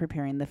and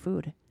preparing the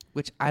food.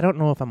 Which I don't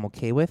know if I'm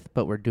okay with,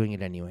 but we're doing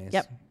it anyways.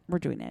 Yep. We're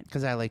doing it.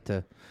 Because I like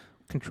to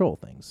control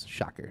things.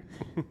 Shocker.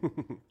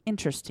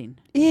 Interesting.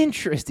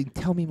 Interesting.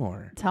 Tell me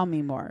more. Tell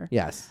me more.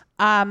 Yes.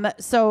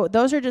 So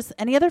those are just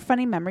any other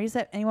funny memories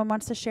that anyone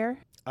wants to share?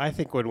 I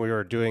think when we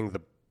were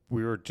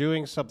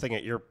doing something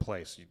at your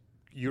place.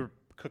 You were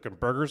cooking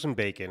burgers and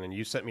bacon, and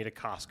you sent me to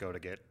Costco to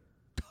get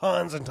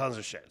tons and tons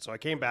of shit. So I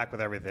came back with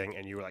everything,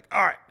 and you were like,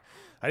 "All right,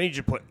 I need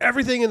you to put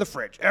everything in the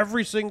fridge.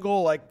 Every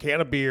single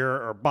can of beer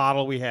or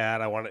bottle we had,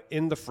 I want it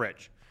in the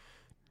fridge."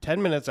 10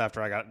 minutes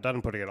after I got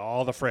done putting it all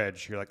in the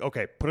fridge, you're like,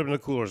 "Okay, put them in the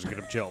coolers and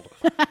get them chilled."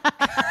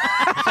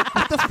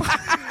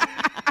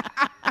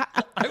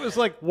 I was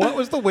like, "What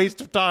was the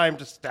waste of time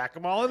to stack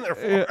them all in there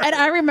for?" And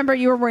I remember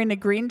you were wearing a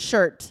green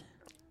shirt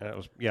And it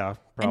was probably.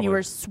 and you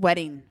were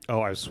sweating. Oh,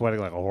 I was sweating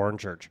like a whore in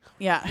church.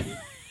 Yeah.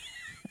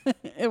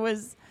 It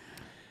was.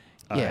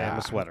 I Yeah. am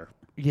a sweater.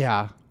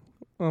 Yeah.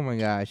 Oh my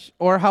gosh.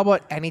 Or how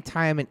about any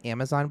time an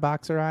Amazon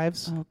box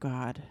arrives Oh,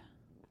 God.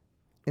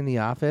 in the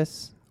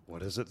office?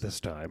 What is it this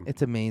time?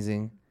 It's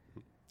amazing.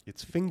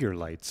 It's finger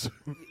lights.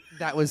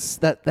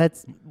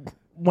 That's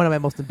one of my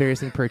most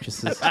embarrassing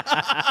purchases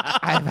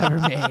I've ever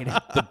made.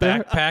 The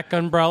backpack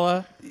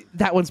umbrella.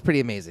 That one's pretty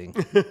amazing.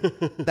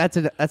 That's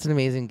an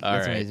amazing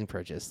right. amazing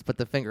purchase. But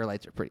the finger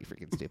lights are pretty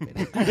freaking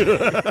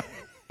stupid.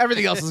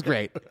 Everything else is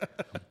great.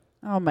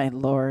 Oh, my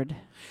Lord.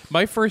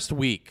 My first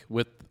week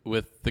with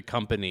the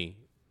company,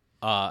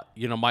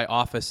 my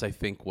office I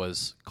think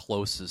was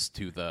closest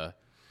to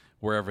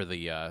wherever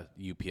the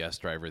UPS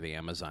driver, the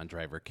Amazon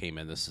driver came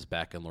in. This is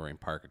back in Loring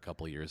Park a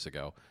couple years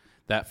ago.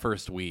 That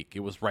first week, it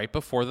was right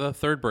before the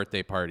third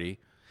birthday party,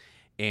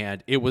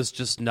 and it was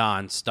just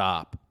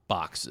nonstop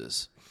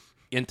boxes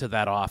into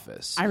that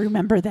office. I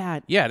remember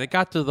that. Yeah, and it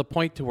got to the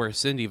point to where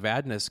Cindy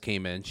Vadnais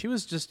came in. She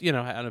was just,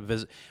 on a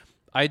visit.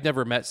 I'd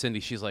never met Cindy.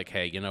 She's like,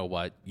 "Hey, you know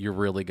what? You're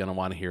really going to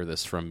want to hear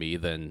this from me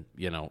than,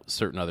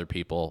 certain other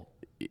people.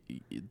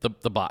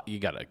 You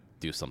got to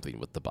do something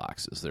with the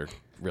boxes. They're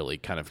really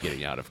kind of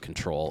getting out of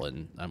control."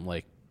 And I'm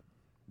like,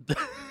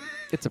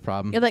 It's a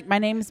problem. You're like, "My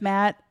name's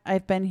Matt.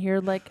 I've been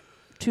here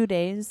 2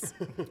 days."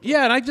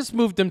 yeah, and I just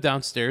moved them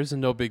downstairs and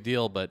no big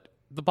deal, but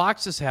the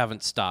boxes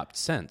haven't stopped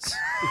since.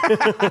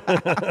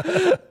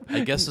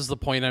 I guess is the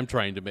point I'm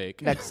trying to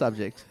make. Next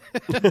subject.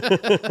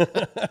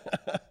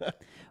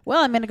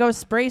 Well, I'm going to go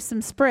spray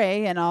some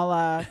spray and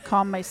I'll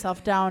calm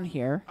myself down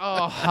here.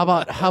 Oh, how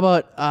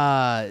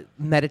about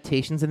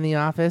meditations in the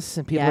office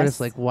and people are Yes. just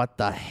like, "What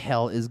the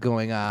hell is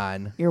going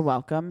on?" You're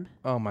welcome.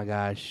 Oh my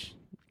gosh,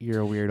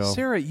 you're a weirdo.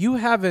 Sarah, you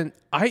haven't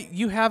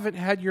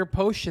had your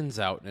potions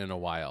out in a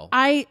while.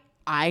 I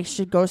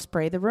should go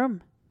spray the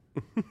room.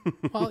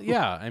 Well,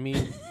 yeah, I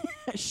mean,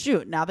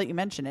 Shoot, now that you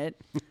mention it.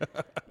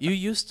 you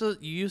used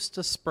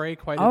to spray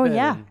quite a Oh, bit.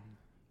 yeah. and-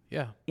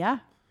 yeah. Yeah.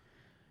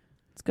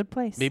 It's a good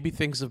place. Maybe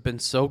things have been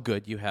so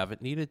good you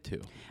haven't needed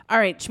to. All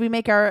right, should we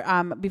make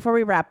our before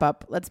we wrap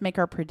up, let's make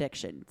our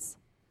predictions.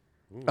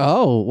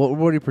 Oh, what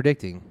are you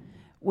predicting?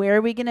 Where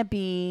are we going to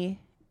be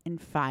in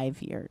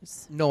 5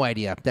 years? No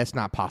idea. That's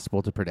not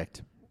possible to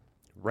predict.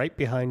 Right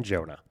behind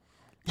Jonah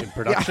in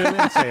production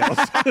and sales.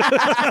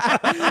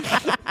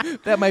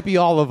 That might be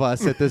all of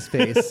us at this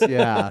pace.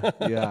 Yeah.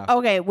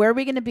 Okay, where are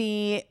we going to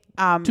be?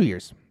 2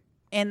 years.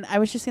 And I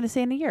was just going to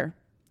say in a year.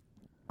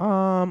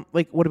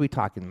 Like, what are we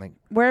talking? Like,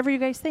 Wherever you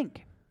guys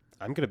think.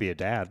 I'm going to be a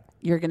dad.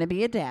 You're going to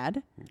be a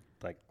dad.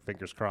 Like,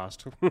 fingers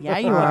crossed. Yeah,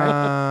 you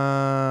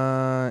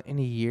are. in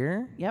a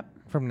year Yep.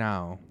 from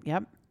now,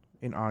 Yep.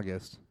 in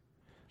August,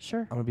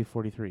 Sure. I'm gonna be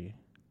 43.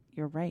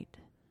 You're right.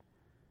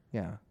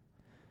 Yeah.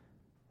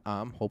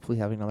 Hopefully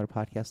having another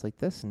podcast like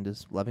this and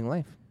just loving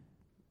life.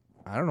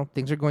 I don't know.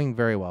 Things are going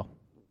very well.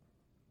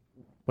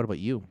 What about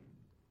you?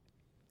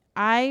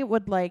 I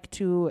would like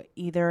to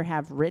either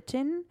have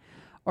written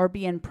or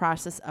be in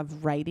process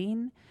of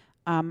writing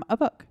a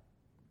book.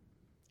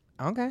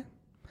 Okay.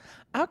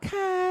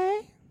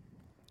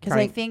 Because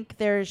I think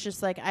there's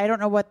just like, I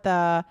don't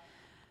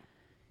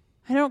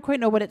quite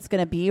know what it's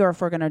going to be or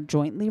if we're going to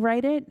jointly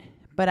write it.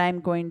 But I'm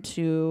going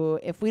to,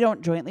 if we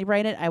don't jointly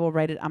write it, I will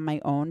write it on my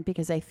own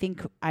because I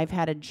think I've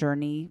had a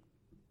journey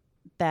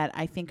that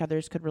I think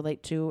others could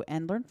relate to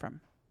and learn from.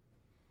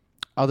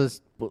 All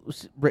this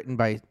was written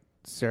by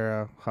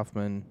Sarah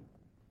Huffman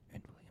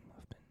and William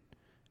Huffman.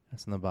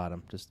 That's on the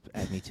bottom. Just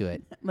add me to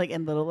it. Like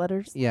in little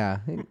letters? Yeah,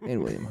 and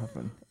William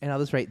Huffman. And I'll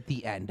just write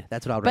the end.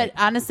 That's what I'll write.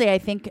 But honestly, I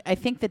think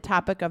the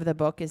topic of the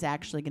book is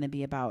actually going to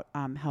be about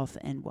health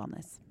and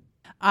wellness.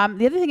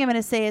 The other thing I'm going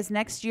to say is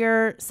next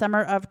year,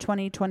 summer of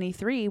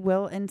 2023,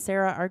 Will and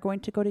Sarah are going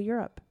to go to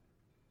Europe.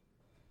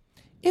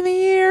 In the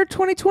year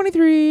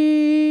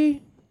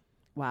 2023.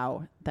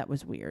 Wow, that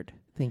was weird.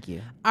 Thank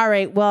you. All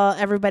right, well,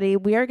 everybody,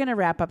 we are going to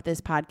wrap up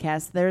this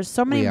podcast. There's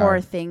so many We more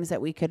are. things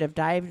that we could have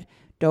diving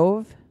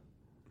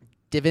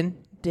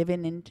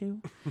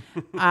into.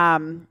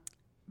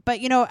 But,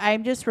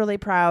 I'm just really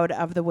proud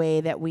of the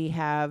way that we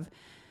have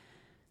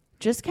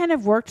just kind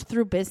of worked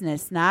through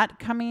business, not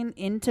coming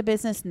into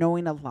business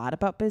knowing a lot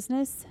about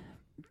business,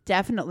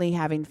 definitely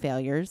having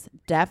failures,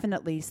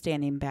 definitely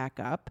standing back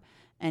up,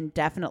 and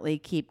definitely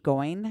keep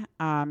going.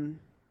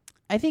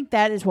 I think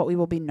that is what we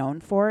will be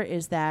known for,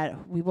 is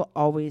that we will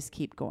always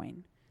keep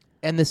going.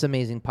 And this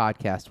amazing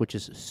podcast, which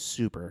is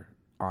super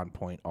on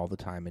point all the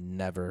time and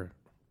never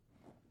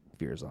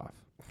veers off.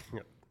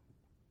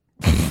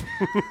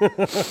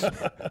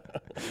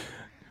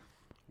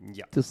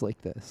 Yeah. Just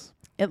like this.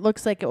 It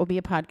looks like it will be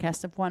a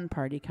podcast of one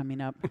party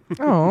coming up.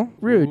 Oh,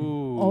 rude.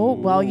 Oh,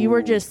 well, you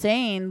were just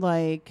saying,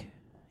 like,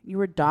 you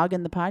were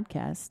dogging the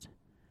podcast.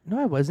 No,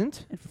 I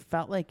wasn't. It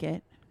felt like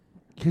it.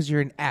 Because you're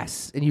an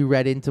S and you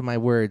read into my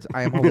words.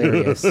 I am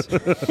hilarious.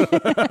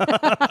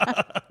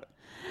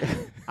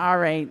 All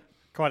right.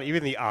 Come on,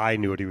 even the I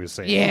knew what he was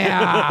saying.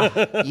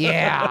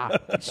 Yeah.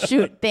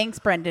 Shoot. Thanks,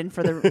 Brendan,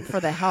 for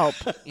the help.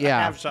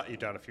 Yeah. I've shot you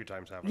down a few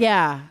times, haven't I?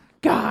 Yeah.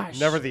 Gosh.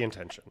 Never the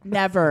intention.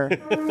 Never.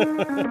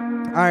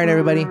 All right,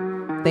 everybody.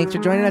 Thanks for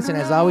joining us. And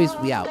as always,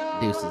 we out.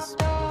 Deuces.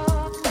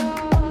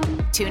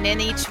 Tune in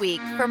each week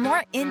for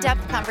more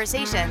in-depth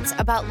conversations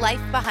about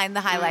life behind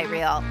the highlight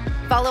reel.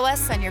 Follow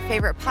us on your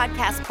favorite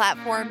podcast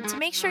platform to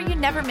make sure you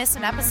never miss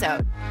an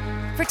episode.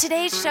 For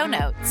today's show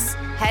notes,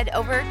 head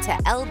over to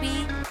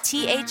lbthr.com.